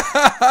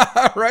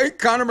 right?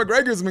 Conor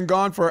McGregor's been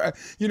gone for,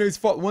 he's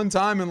fought one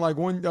time in like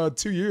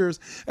 2 years,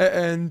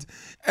 and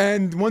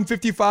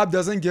 155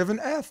 doesn't give an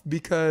F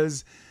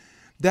because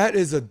that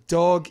is a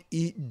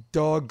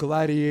dog-eat-dog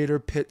gladiator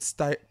pit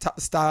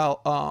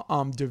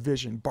style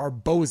division.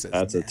 Barboza's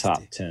that's nasty. A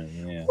top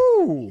 10, yeah.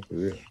 Woo.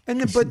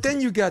 But then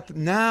you got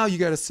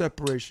a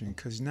separation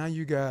because now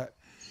you got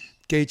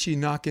Gaethje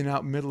knocking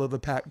out middle of the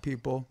pack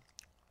people.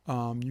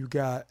 You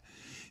got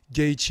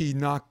Gaethje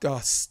knocked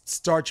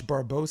Starch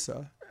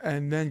Barboza,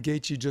 and then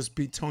Gaethje just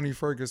beat Tony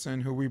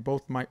Ferguson, who we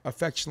both might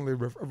affectionately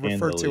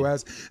refer to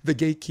as the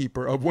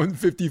gatekeeper of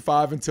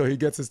 155 until he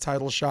gets his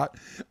title shot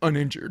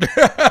uninjured.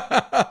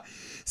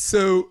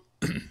 So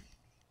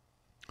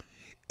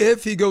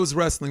if he goes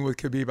wrestling with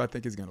Khabib, I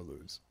think he's going to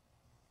lose.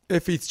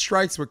 If he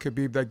strikes with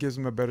Khabib, that gives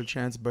him a better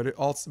chance. But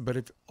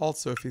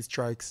if he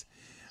strikes,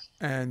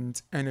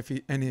 and if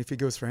he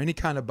goes for any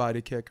kind of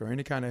body kick or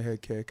any kind of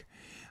head kick,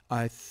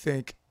 I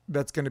think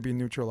that's going to be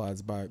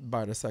neutralized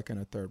by the second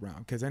or third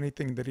round because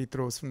anything that he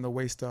throws from the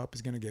waist up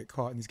is going to get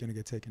caught and he's going to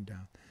get taken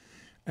down.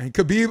 And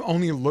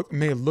Khabib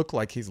may look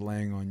like he's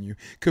laying on you.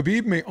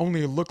 Khabib may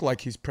only look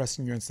like he's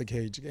pressing you against the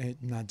cage,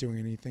 not doing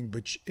anything.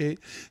 But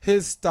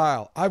his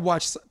style, I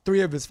watched 3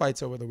 of his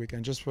fights over the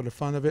weekend just for the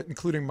fun of it,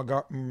 including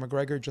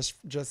McGregor,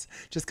 just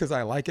because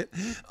I like it.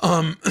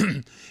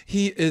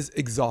 He is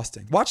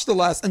exhausting. Watch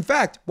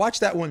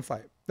that one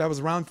fight. That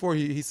was round 4.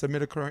 He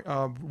submitted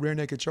rear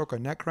naked choke, a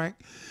neck crank.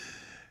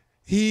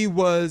 He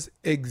was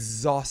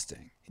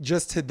exhausting.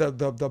 Just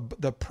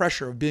the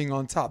pressure of being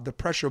on top, the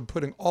pressure of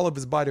putting all of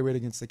his body weight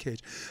against the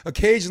cage,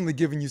 occasionally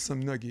giving you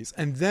some nuggies.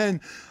 And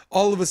then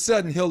all of a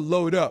sudden he'll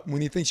load up.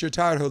 When he thinks you're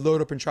tired, he'll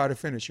load up and try to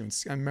finish you. And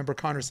I remember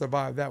Conor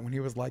survived that when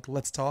he was like,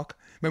 let's talk.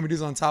 Remember he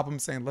was on top of him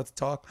saying, let's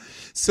talk.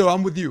 So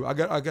I'm with you. I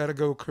got to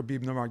go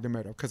Khabib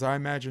Nurmagomedov because I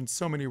imagine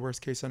so many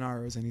worst case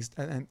scenarios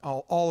and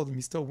all of them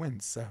he still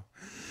wins. So,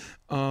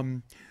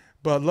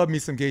 but love me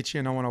some Gaethje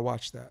and I want to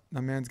watch that.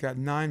 My man's got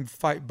 9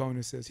 fight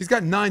bonuses. He's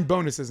got 9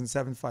 bonuses in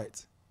 7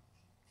 fights.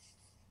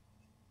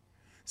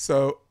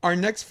 So our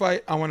next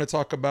fight I want to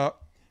talk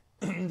about,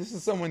 this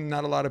is someone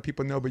not a lot of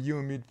people know, but you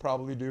and me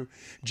probably do.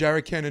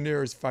 Jared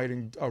Cannonier is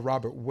fighting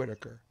Robert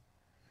Whittaker.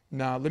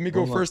 Now, let me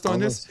go first on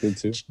this.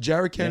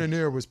 Jared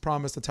Cannonier was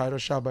promised a title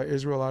shot by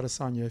Israel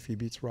Adesanya if he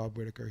beats Rob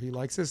Whittaker. He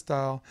likes his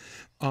style.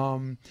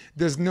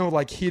 There's no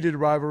heated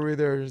rivalry.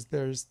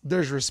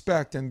 There's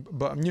respect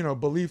but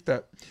belief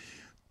that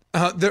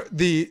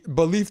the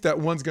belief that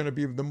one's going to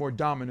be the more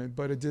dominant,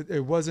 but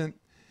it wasn't.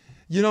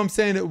 You know what I'm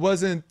saying? It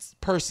wasn't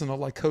personal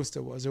like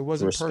Costa was. It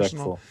wasn't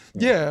respectful. Personal.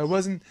 Yeah, it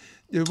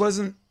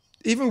wasn't.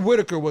 Even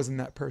Whittaker wasn't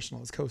that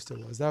personal as Costa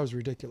was. That was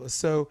ridiculous.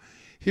 So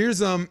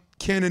here's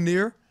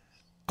Cannonier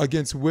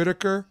against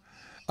Whittaker.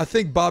 I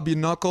think Bobby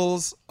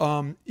Knuckles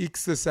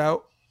ekes this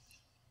out.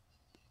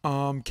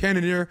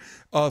 Cannonier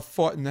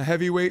fought in the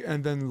heavyweight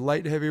and then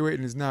light heavyweight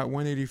and is now at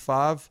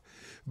 185.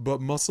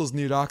 But muscles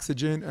need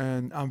oxygen,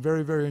 and I'm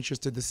very, very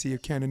interested to see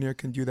if Cannonier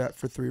can do that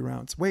for 3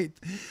 rounds. Wait,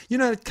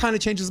 it kind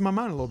of changes my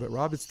mind a little bit,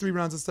 Rob. It's 3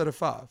 rounds instead of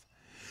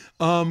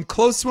 5.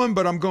 Close one,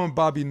 but I'm going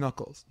Bobby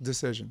Knuckles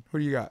decision. Who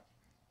do you got?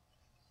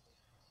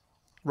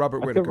 Robert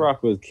Whittaker. I could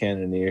rock with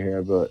Cannonier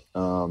here, but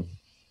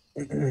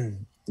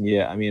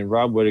yeah, I mean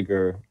Rob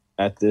Whittaker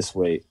at this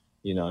weight,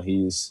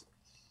 he's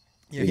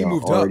he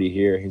moved already up.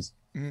 Here. He's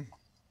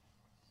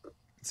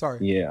sorry.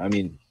 Yeah, I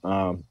mean.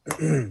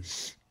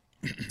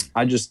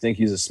 I just think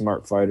he's a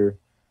smart fighter,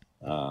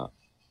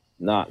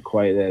 not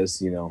quite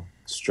as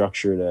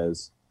structured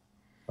as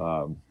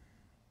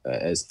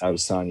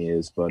Adesanya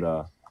is,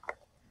 but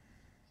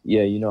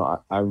yeah,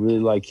 I really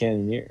like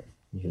Cannonier.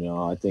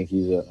 I think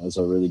he's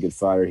a really good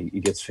fighter.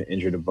 He gets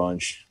injured a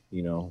bunch,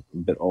 a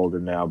bit older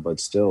now, but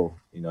still,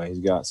 he's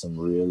got some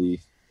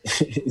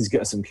he's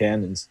got some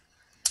cannons.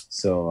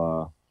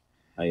 So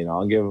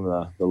I'll give him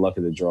the luck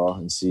of the draw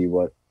and see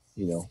what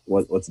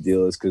the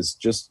deal is,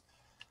 because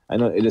I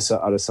know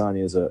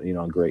Adesanya is a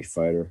great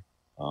fighter.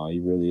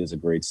 He really is a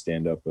great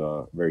stand-up,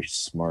 very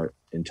smart,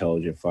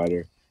 intelligent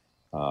fighter.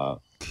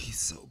 He's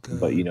so good.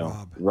 But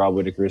Rob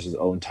Whittaker is his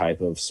own type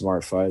of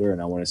smart fighter,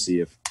 and I want to see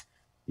if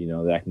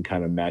that can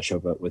kind of match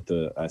up with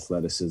the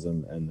athleticism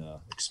and the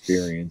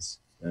experience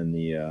and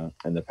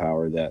the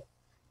power that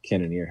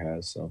Cannonier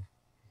has. So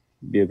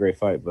it'd be a great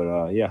fight.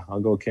 But yeah, I'll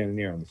go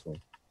Cannonier on this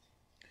one.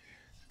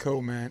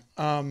 Cool, man.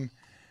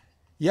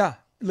 Yeah.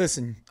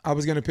 Listen, I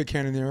was gonna pick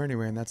Cannonier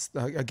anyway, and that's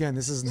again.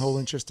 This is a whole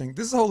interesting.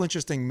 This is a whole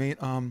interesting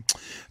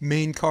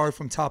main card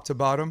from top to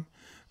bottom,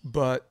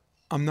 but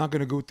I'm not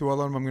gonna go through all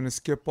of them. I'm gonna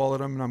skip all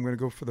of them, and I'm gonna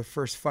go for the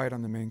first fight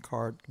on the main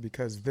card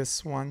because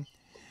this one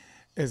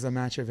is a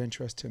match of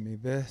interest to me.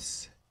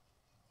 This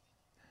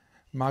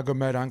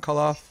Magomed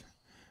Ankalaev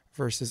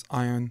versus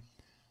Ion.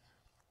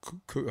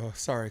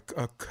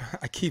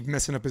 I keep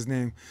messing up his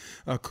name.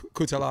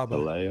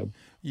 Kutalaba.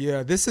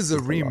 Yeah, this is a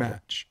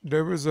rematch.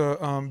 There was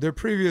their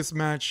previous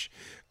match.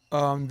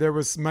 There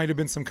might have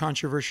been some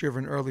controversy over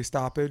an early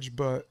stoppage,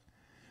 but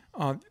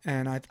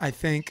and I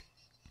think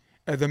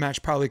the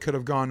match probably could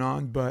have gone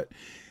on. But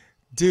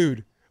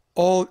dude,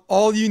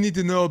 all you need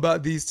to know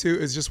about these two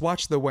is just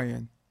watch the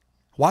weigh-in.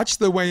 Watch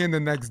the weigh-in the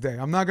next day.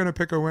 I'm not gonna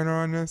pick a winner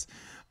on this.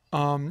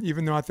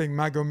 Even though I think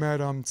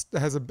Magomed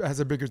has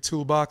a bigger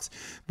toolbox,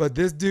 but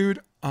this dude,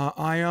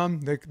 Ion,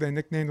 they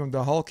nicknamed him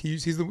the Hulk.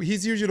 He's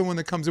usually the one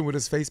that comes in with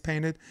his face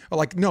painted, or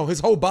like no, his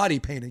whole body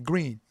painted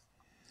green.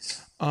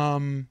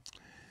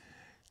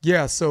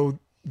 Yeah, so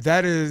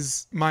that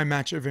is my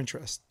match of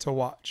interest to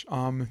watch.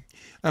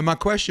 And my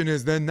question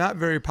is, they're not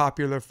very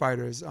popular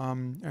fighters.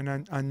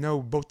 And I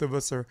know both of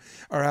us are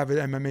avid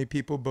MMA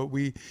people, but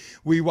we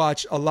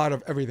watch a lot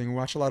of everything. We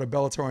watch a lot of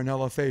Bellator and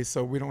LFA,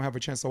 so we don't have a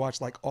chance to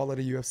watch like all of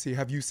the UFC.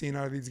 Have you seen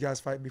all of these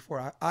guys fight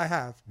before? I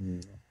have.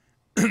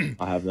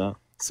 I have not.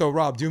 So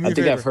Rob, do me a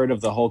favor. I think I've heard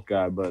of the Hulk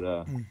guy,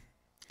 but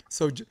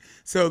So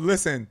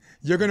listen,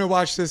 you're gonna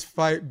watch this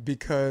fight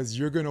because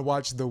you're gonna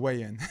watch the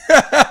weigh-in.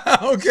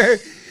 Okay,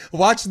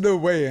 watch the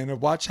weigh-in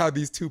and watch how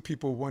these two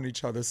people won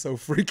each other so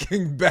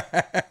freaking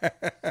bad.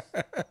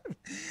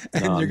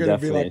 And no, you're gonna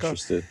be like,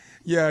 interested.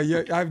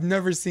 Yeah. I've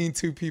never seen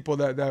two people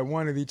that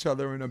wanted each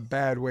other in a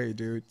bad way,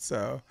 dude.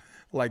 So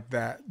like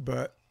that,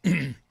 but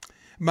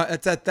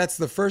that's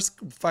the first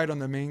fight on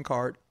the main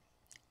card.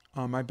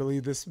 I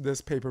believe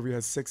this pay-per-view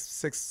has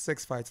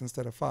six fights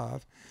instead of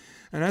 5.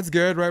 And that's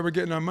good, right? We're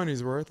getting our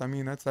money's worth. I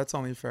mean, that's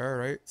only fair,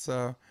 right?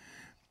 So,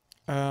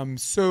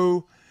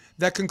 so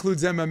that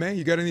concludes MMA.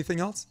 You got anything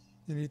else?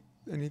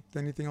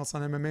 Anything else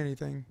on MMA?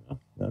 Anything?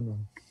 No.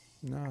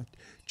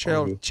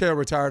 Chael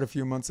retired a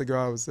few months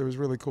ago. It was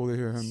really cool to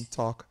hear him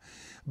talk.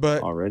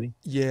 But already?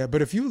 Yeah,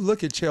 but if you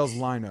look at Chael's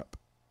lineup,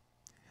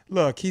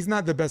 look, he's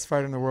not the best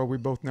fighter in the world. We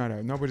both know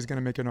that. Nobody's going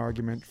to make an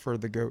argument for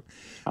the GOAT.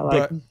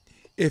 But him.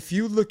 If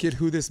you look at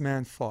who this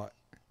man fought,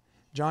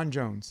 John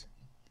Jones,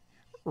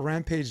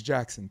 Rampage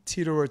Jackson,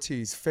 Tito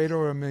Ortiz,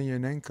 Fedor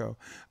Emelianenko,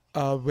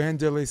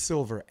 Wanderlei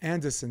Silva,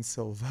 Anderson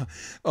Silva,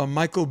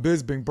 Michael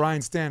Bisping,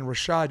 Brian Stan,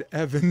 Rashad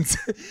Evans,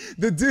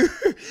 the dude,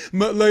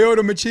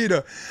 Lyoto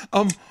Machida.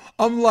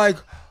 I'm like,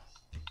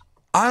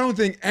 I don't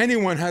think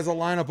anyone has a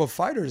lineup of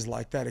fighters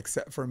like that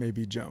except for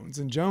maybe Jones.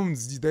 And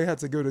Jones, they had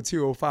to go to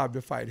 205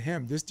 to fight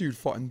him. This dude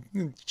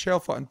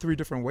Chael fought in 3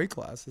 different weight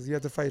classes. He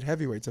had to fight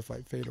heavyweight to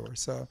fight Fedor.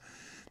 So,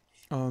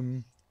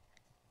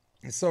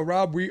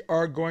 Rob, we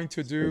are going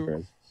to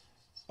do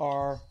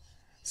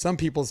some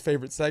people's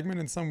favorite segment.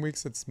 And some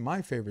weeks it's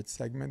my favorite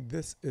segment.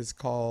 This is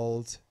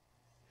called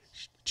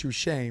To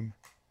Shame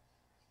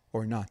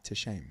or Not to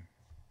Shame.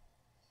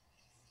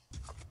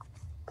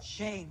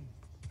 Shame.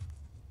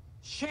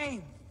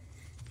 Shame.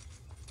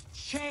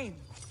 Shame.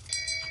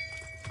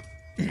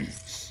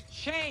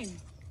 Shame.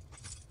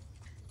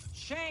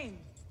 Shame.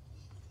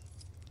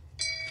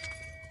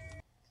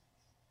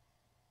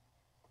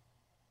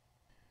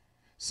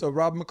 So,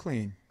 Rob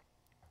McLean,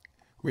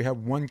 we have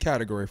one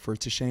category for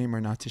to shame or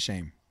not to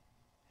shame.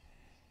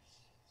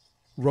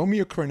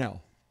 Romeo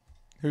Cornell,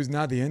 who's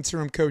now the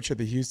interim coach of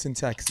the Houston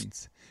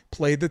Texans,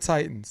 played the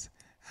Titans,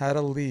 had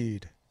a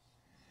lead,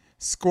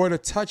 scored a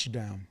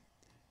touchdown.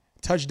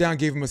 Touchdown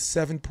gave him a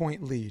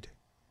 7-point lead.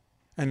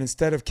 And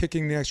instead of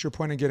kicking the extra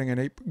point and giving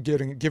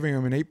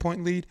him an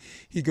 8-point lead,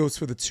 he goes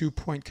for the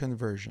 2-point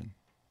conversion.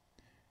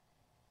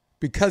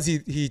 Because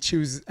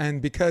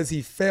because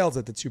he fails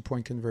at the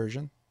 2-point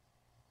conversion,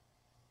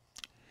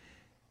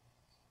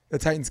 the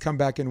Titans come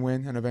back and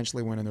win and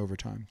eventually win in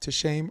overtime. To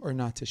shame or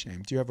not to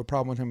shame? Do you have a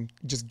problem with him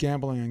just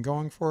gambling and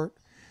going for it?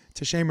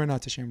 To shame or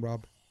not to shame,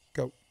 Rob?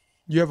 Go.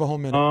 You have a whole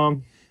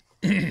minute.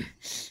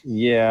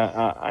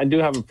 Yeah, I do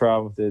have a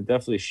problem with it.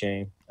 Definitely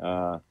shame.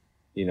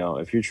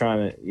 If you're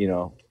trying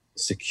to,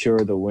 secure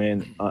the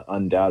win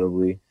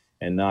undoubtedly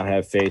and not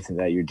have faith in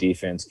that your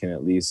defense can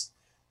at least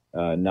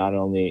not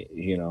only,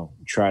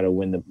 try to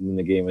win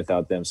the game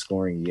without them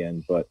scoring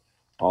again, but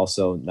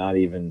also not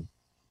even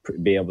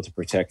be able to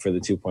protect for the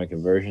 2-point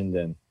conversion,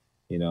 then,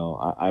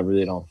 I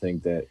really don't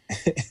think that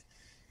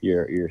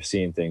you're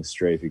seeing things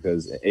straight,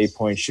 because 8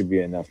 points should be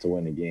enough to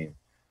win the game.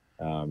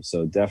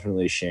 So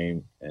definitely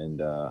shame.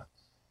 And,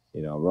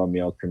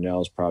 Romeo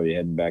Cornell is probably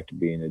heading back to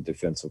being a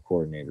defensive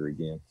coordinator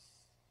again.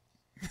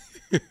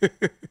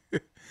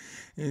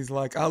 He's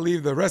like, I'll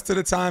leave the rest of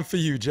the time for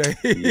you, Jay.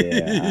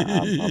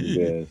 Yeah, I'm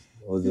good.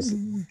 We'll just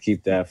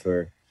keep that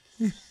for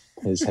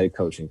his head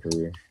coaching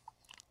career.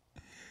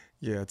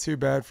 Yeah, too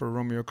bad for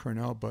Romeo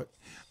Cornell, but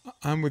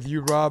I'm with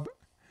you, Rob.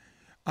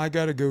 I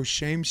got to go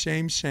shame,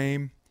 shame,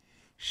 shame,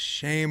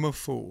 shame a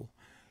fool.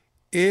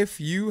 If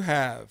you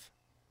have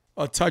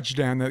a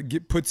touchdown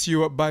that puts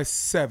you up by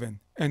 7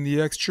 and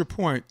the extra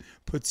point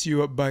puts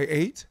you up by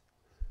 8,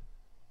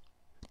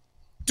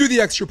 do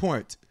the extra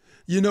point.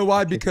 You know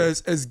why?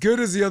 Because as good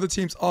as the other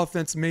team's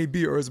offense may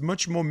be, or as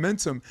much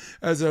momentum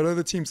as that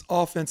other team's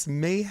offense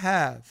may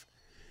have,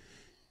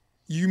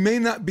 you may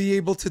not be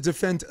able to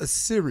defend a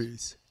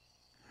series,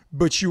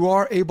 but you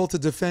are able to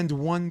defend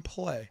one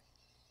play.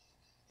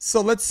 So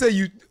let's say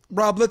you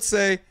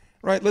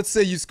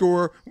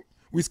score,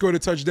 we scored a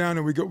touchdown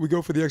and we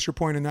go for the extra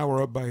point and now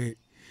we're up by 8.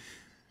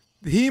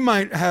 He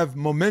might have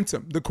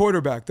momentum, the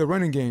quarterback, the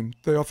running game,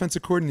 the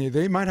offensive coordinator.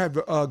 They might have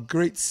a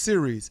great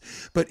series.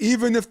 But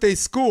even if they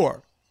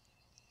score,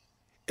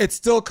 it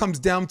still comes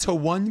down to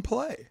one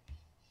play.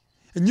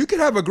 And you could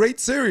have a great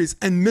series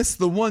and miss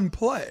the one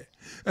play.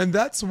 And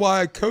that's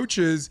why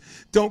coaches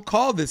don't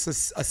call this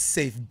a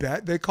safe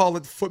bet. They call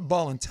it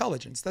football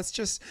intelligence. That's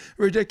just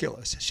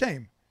ridiculous.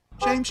 Shame.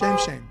 Shame, shame,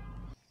 shame.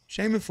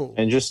 Shame and fool.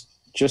 And just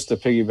to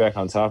piggyback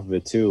on top of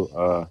it too,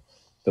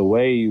 the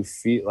way you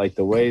feel, like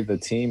the way the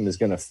team is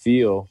going to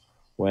feel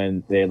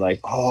when they're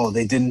like, oh,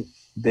 they didn't,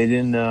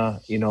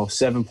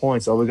 7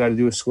 points. All we got to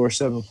do is score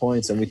 7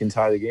 points and we can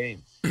tie the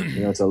game.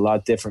 It's a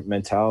lot different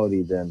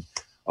mentality than,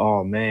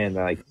 oh man,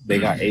 like they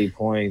got 8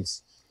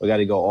 points. We got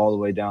to go all the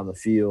way down the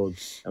field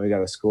and we got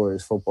to score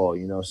this football,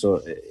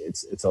 So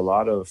it's a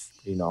lot of,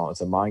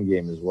 it's a mind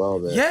game as well.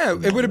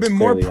 That, it would have been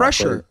more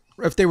pressure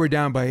if they were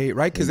down by 8,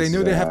 right? Because they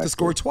knew they have to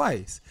score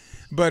twice.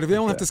 But if they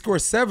don't have to score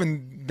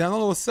 7, then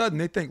all of a sudden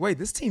they think, wait,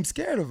 this team's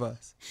scared of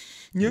us.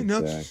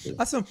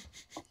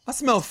 I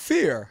smell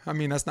fear. I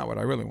mean, that's not what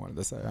I really wanted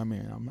to say. I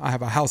mean, I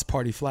have a house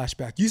party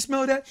flashback. You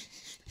smell that?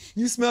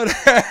 You smell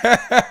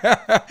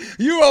that?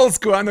 You old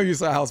school. I know you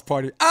saw a house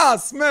party.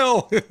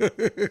 Smell.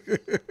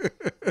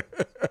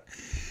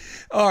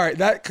 All right,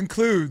 that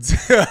concludes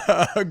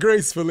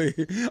gracefully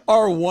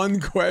our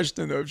one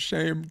question of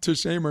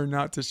shame or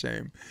not to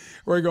shame.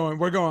 We're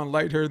going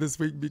light here this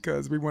week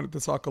because we wanted to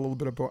talk a little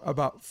bit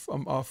about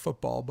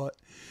football, but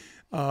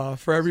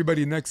for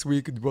everybody next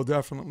week, we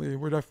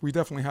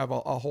definitely have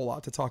a whole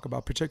lot to talk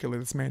about, particularly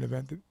this main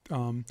event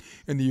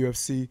in the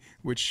UFC,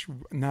 which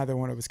neither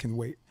one of us can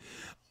wait.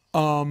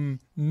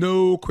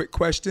 No quick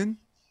question,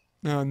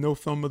 no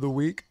film of the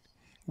week.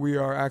 We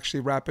are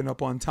actually wrapping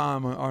up on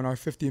time on our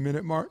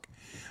 50-minute mark.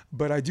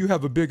 But I do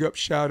have a big up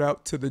shout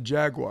out to the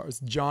Jaguars,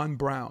 John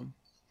Brown,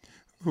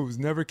 who's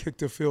never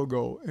kicked a field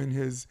goal in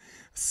his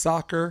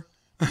soccer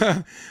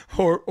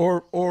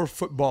or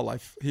football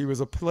life. He was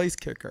a place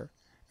kicker,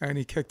 and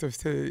he kicked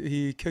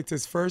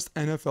his first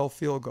NFL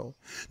field goal.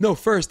 No,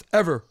 first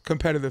ever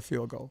competitive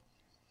field goal.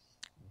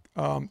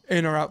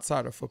 In or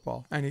outside of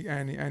football, and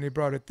he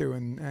brought it through,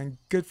 and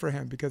good for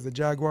him, because the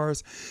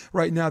Jaguars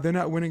right now, they're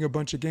not winning a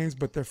bunch of games,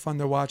 but they're fun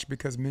to watch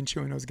because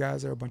Minshew and those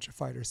guys are a bunch of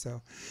fighters.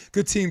 So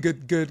good team,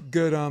 good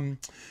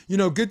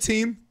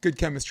team, good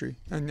chemistry,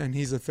 and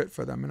he's a fit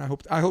for them, and I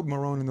hope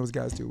Marone and those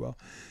guys do well.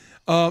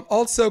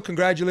 Also,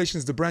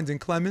 congratulations to Brendan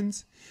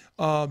Clemens,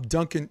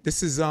 Duncan.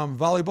 This is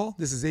volleyball.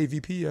 This is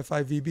AVP,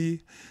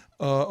 FIVB.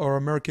 Or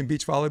American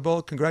Beach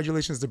Volleyball.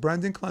 Congratulations to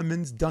Brandon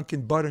Clemens,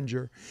 Duncan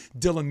Buttinger,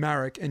 Dylan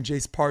Marek, and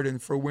Jace Pardon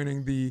for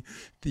winning the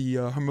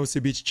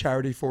Hermosa Beach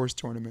Charity Forest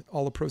Tournament.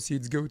 All the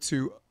proceeds go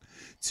to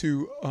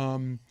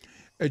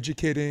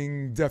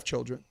educating deaf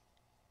children.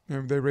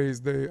 They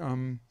raised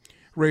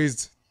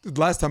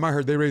last time I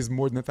heard, they raised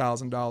more than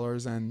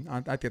 $1,000, and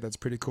I think that's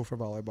pretty cool for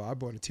volleyball. I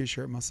bought a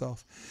T-shirt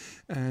myself,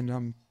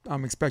 and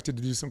I'm expected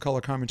to do some color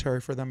commentary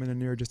for them in the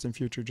near distant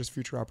future, just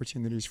future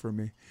opportunities for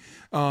me.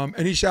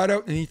 Any shout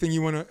out? Anything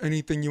you want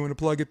to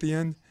plug at the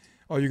end?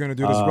 Or you're gonna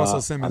do this Russell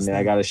Simmons?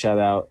 I got to shout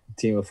out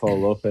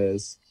Timofey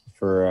Lopez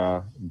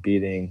for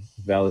beating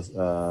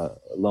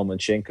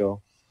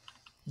Lomachenko.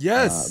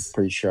 Yes.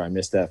 Pretty sure I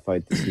missed that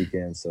fight this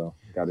weekend, so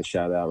got a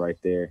shout out right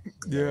there.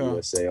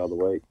 USA all the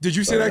way. Did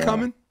you see that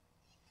coming?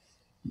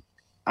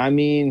 I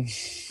mean,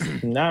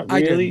 not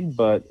really,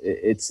 but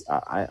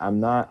I'm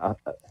not.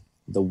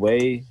 The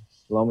way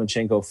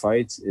Lomachenko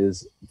fights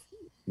is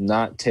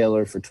not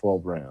tailored for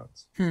 12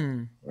 rounds,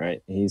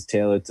 right? He's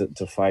tailored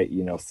to fight,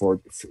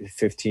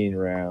 15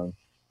 round,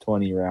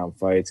 20 round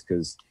fights,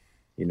 because,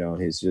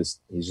 he's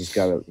just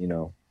got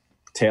to,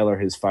 tailor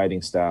his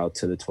fighting style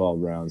to the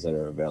 12 rounds that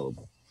are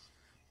available.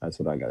 That's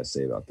what I got to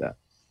say about that.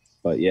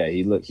 But yeah,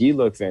 he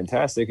looked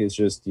fantastic. It's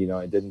just,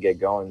 it didn't get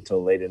going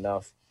until late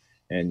enough.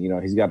 And,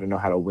 he's got to know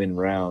how to win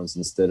rounds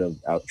instead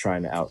of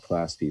trying to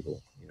outclass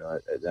people.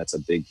 That's a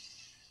big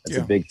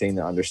thing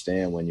to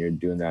understand when you're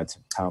doing that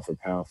pound for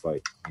pound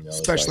fight.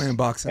 Especially in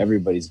boxing.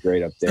 Everybody's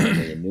great up there, and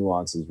the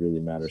nuances really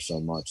matter so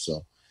much.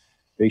 So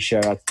big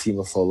shout out to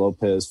Timofey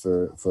Lopez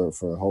for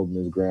holding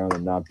his ground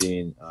and not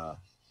being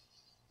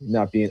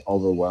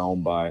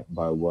overwhelmed by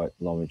what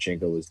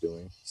Lomachenko was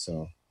doing.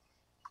 So,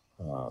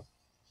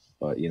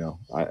 but,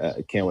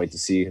 I can't wait to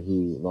see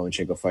who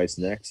Lomachenko fights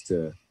next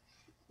to,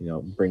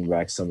 bring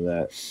back some of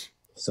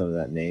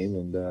that name,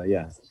 and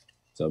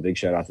so big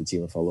shout out to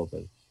Timofey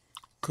Lopez.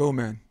 Cool,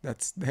 man.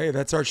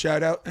 That's our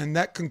shout out, and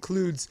that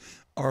concludes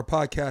our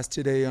podcast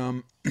today.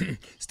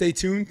 Stay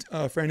tuned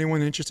for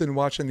anyone interested in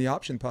watching the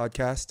Option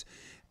podcast.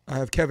 I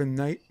have Kevin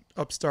Knight,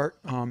 upstart,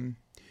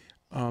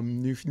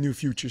 new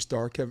future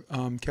star.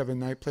 Kevin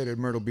Knight played at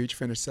Myrtle Beach,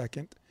 finished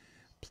second,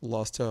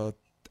 lost to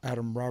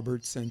Adam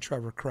Roberts and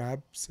Trevor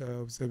Crabb.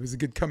 So it was a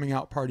good coming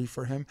out party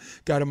for him.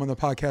 Got him on the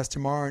podcast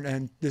tomorrow.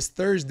 And this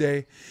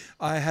Thursday,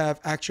 I have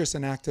actress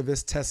and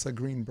activist Tessa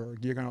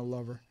Greenberg. You're going to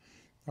love her.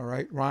 All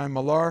right. Ryan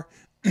Millar.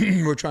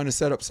 We're trying to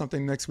set up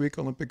something next week,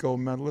 Olympic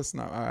gold medalist.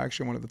 And I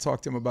actually wanted to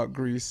talk to him about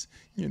Greece,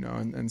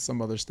 and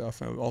some other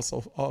stuff. And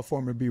also a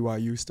former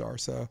BYU star.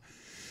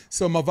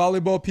 So my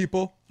volleyball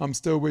people, I'm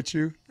still with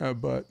you.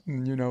 But,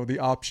 the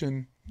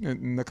option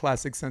in the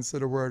classic sense of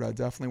the word, I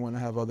definitely want to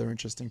have other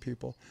interesting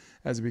people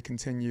as we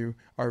continue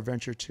our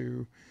venture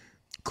to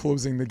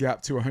closing the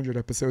gap to 100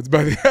 episodes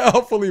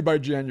hopefully by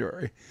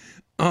January.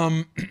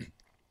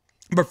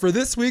 But for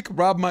this week,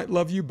 Rob might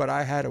love you, but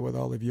I had it with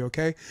all of you,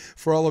 okay?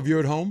 For all of you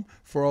at home,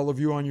 for all of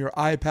you on your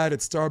iPad at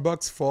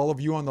Starbucks, for all of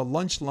you on the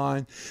lunch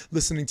line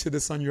listening to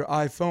this on your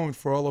iPhone,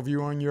 for all of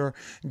you on your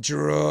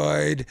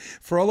Droid,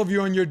 for all of you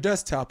on your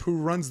desktop who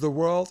runs the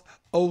world,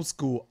 old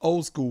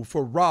school.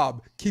 For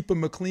Rob, keep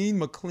him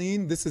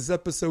McLean. This is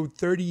episode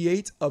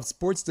 38 of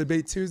Sports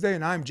Debate Tuesday,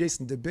 and I'm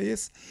Jason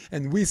DeBeas,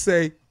 and we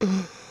say,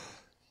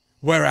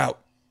 we're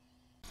out.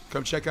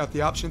 Come check out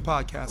the Option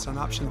Podcast on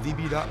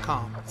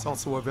OptionVB.com. It's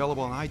also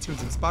available on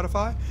iTunes and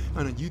Spotify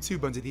and on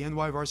YouTube under the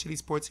NY Varsity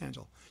Sports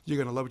handle. You're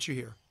going to love what you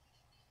hear.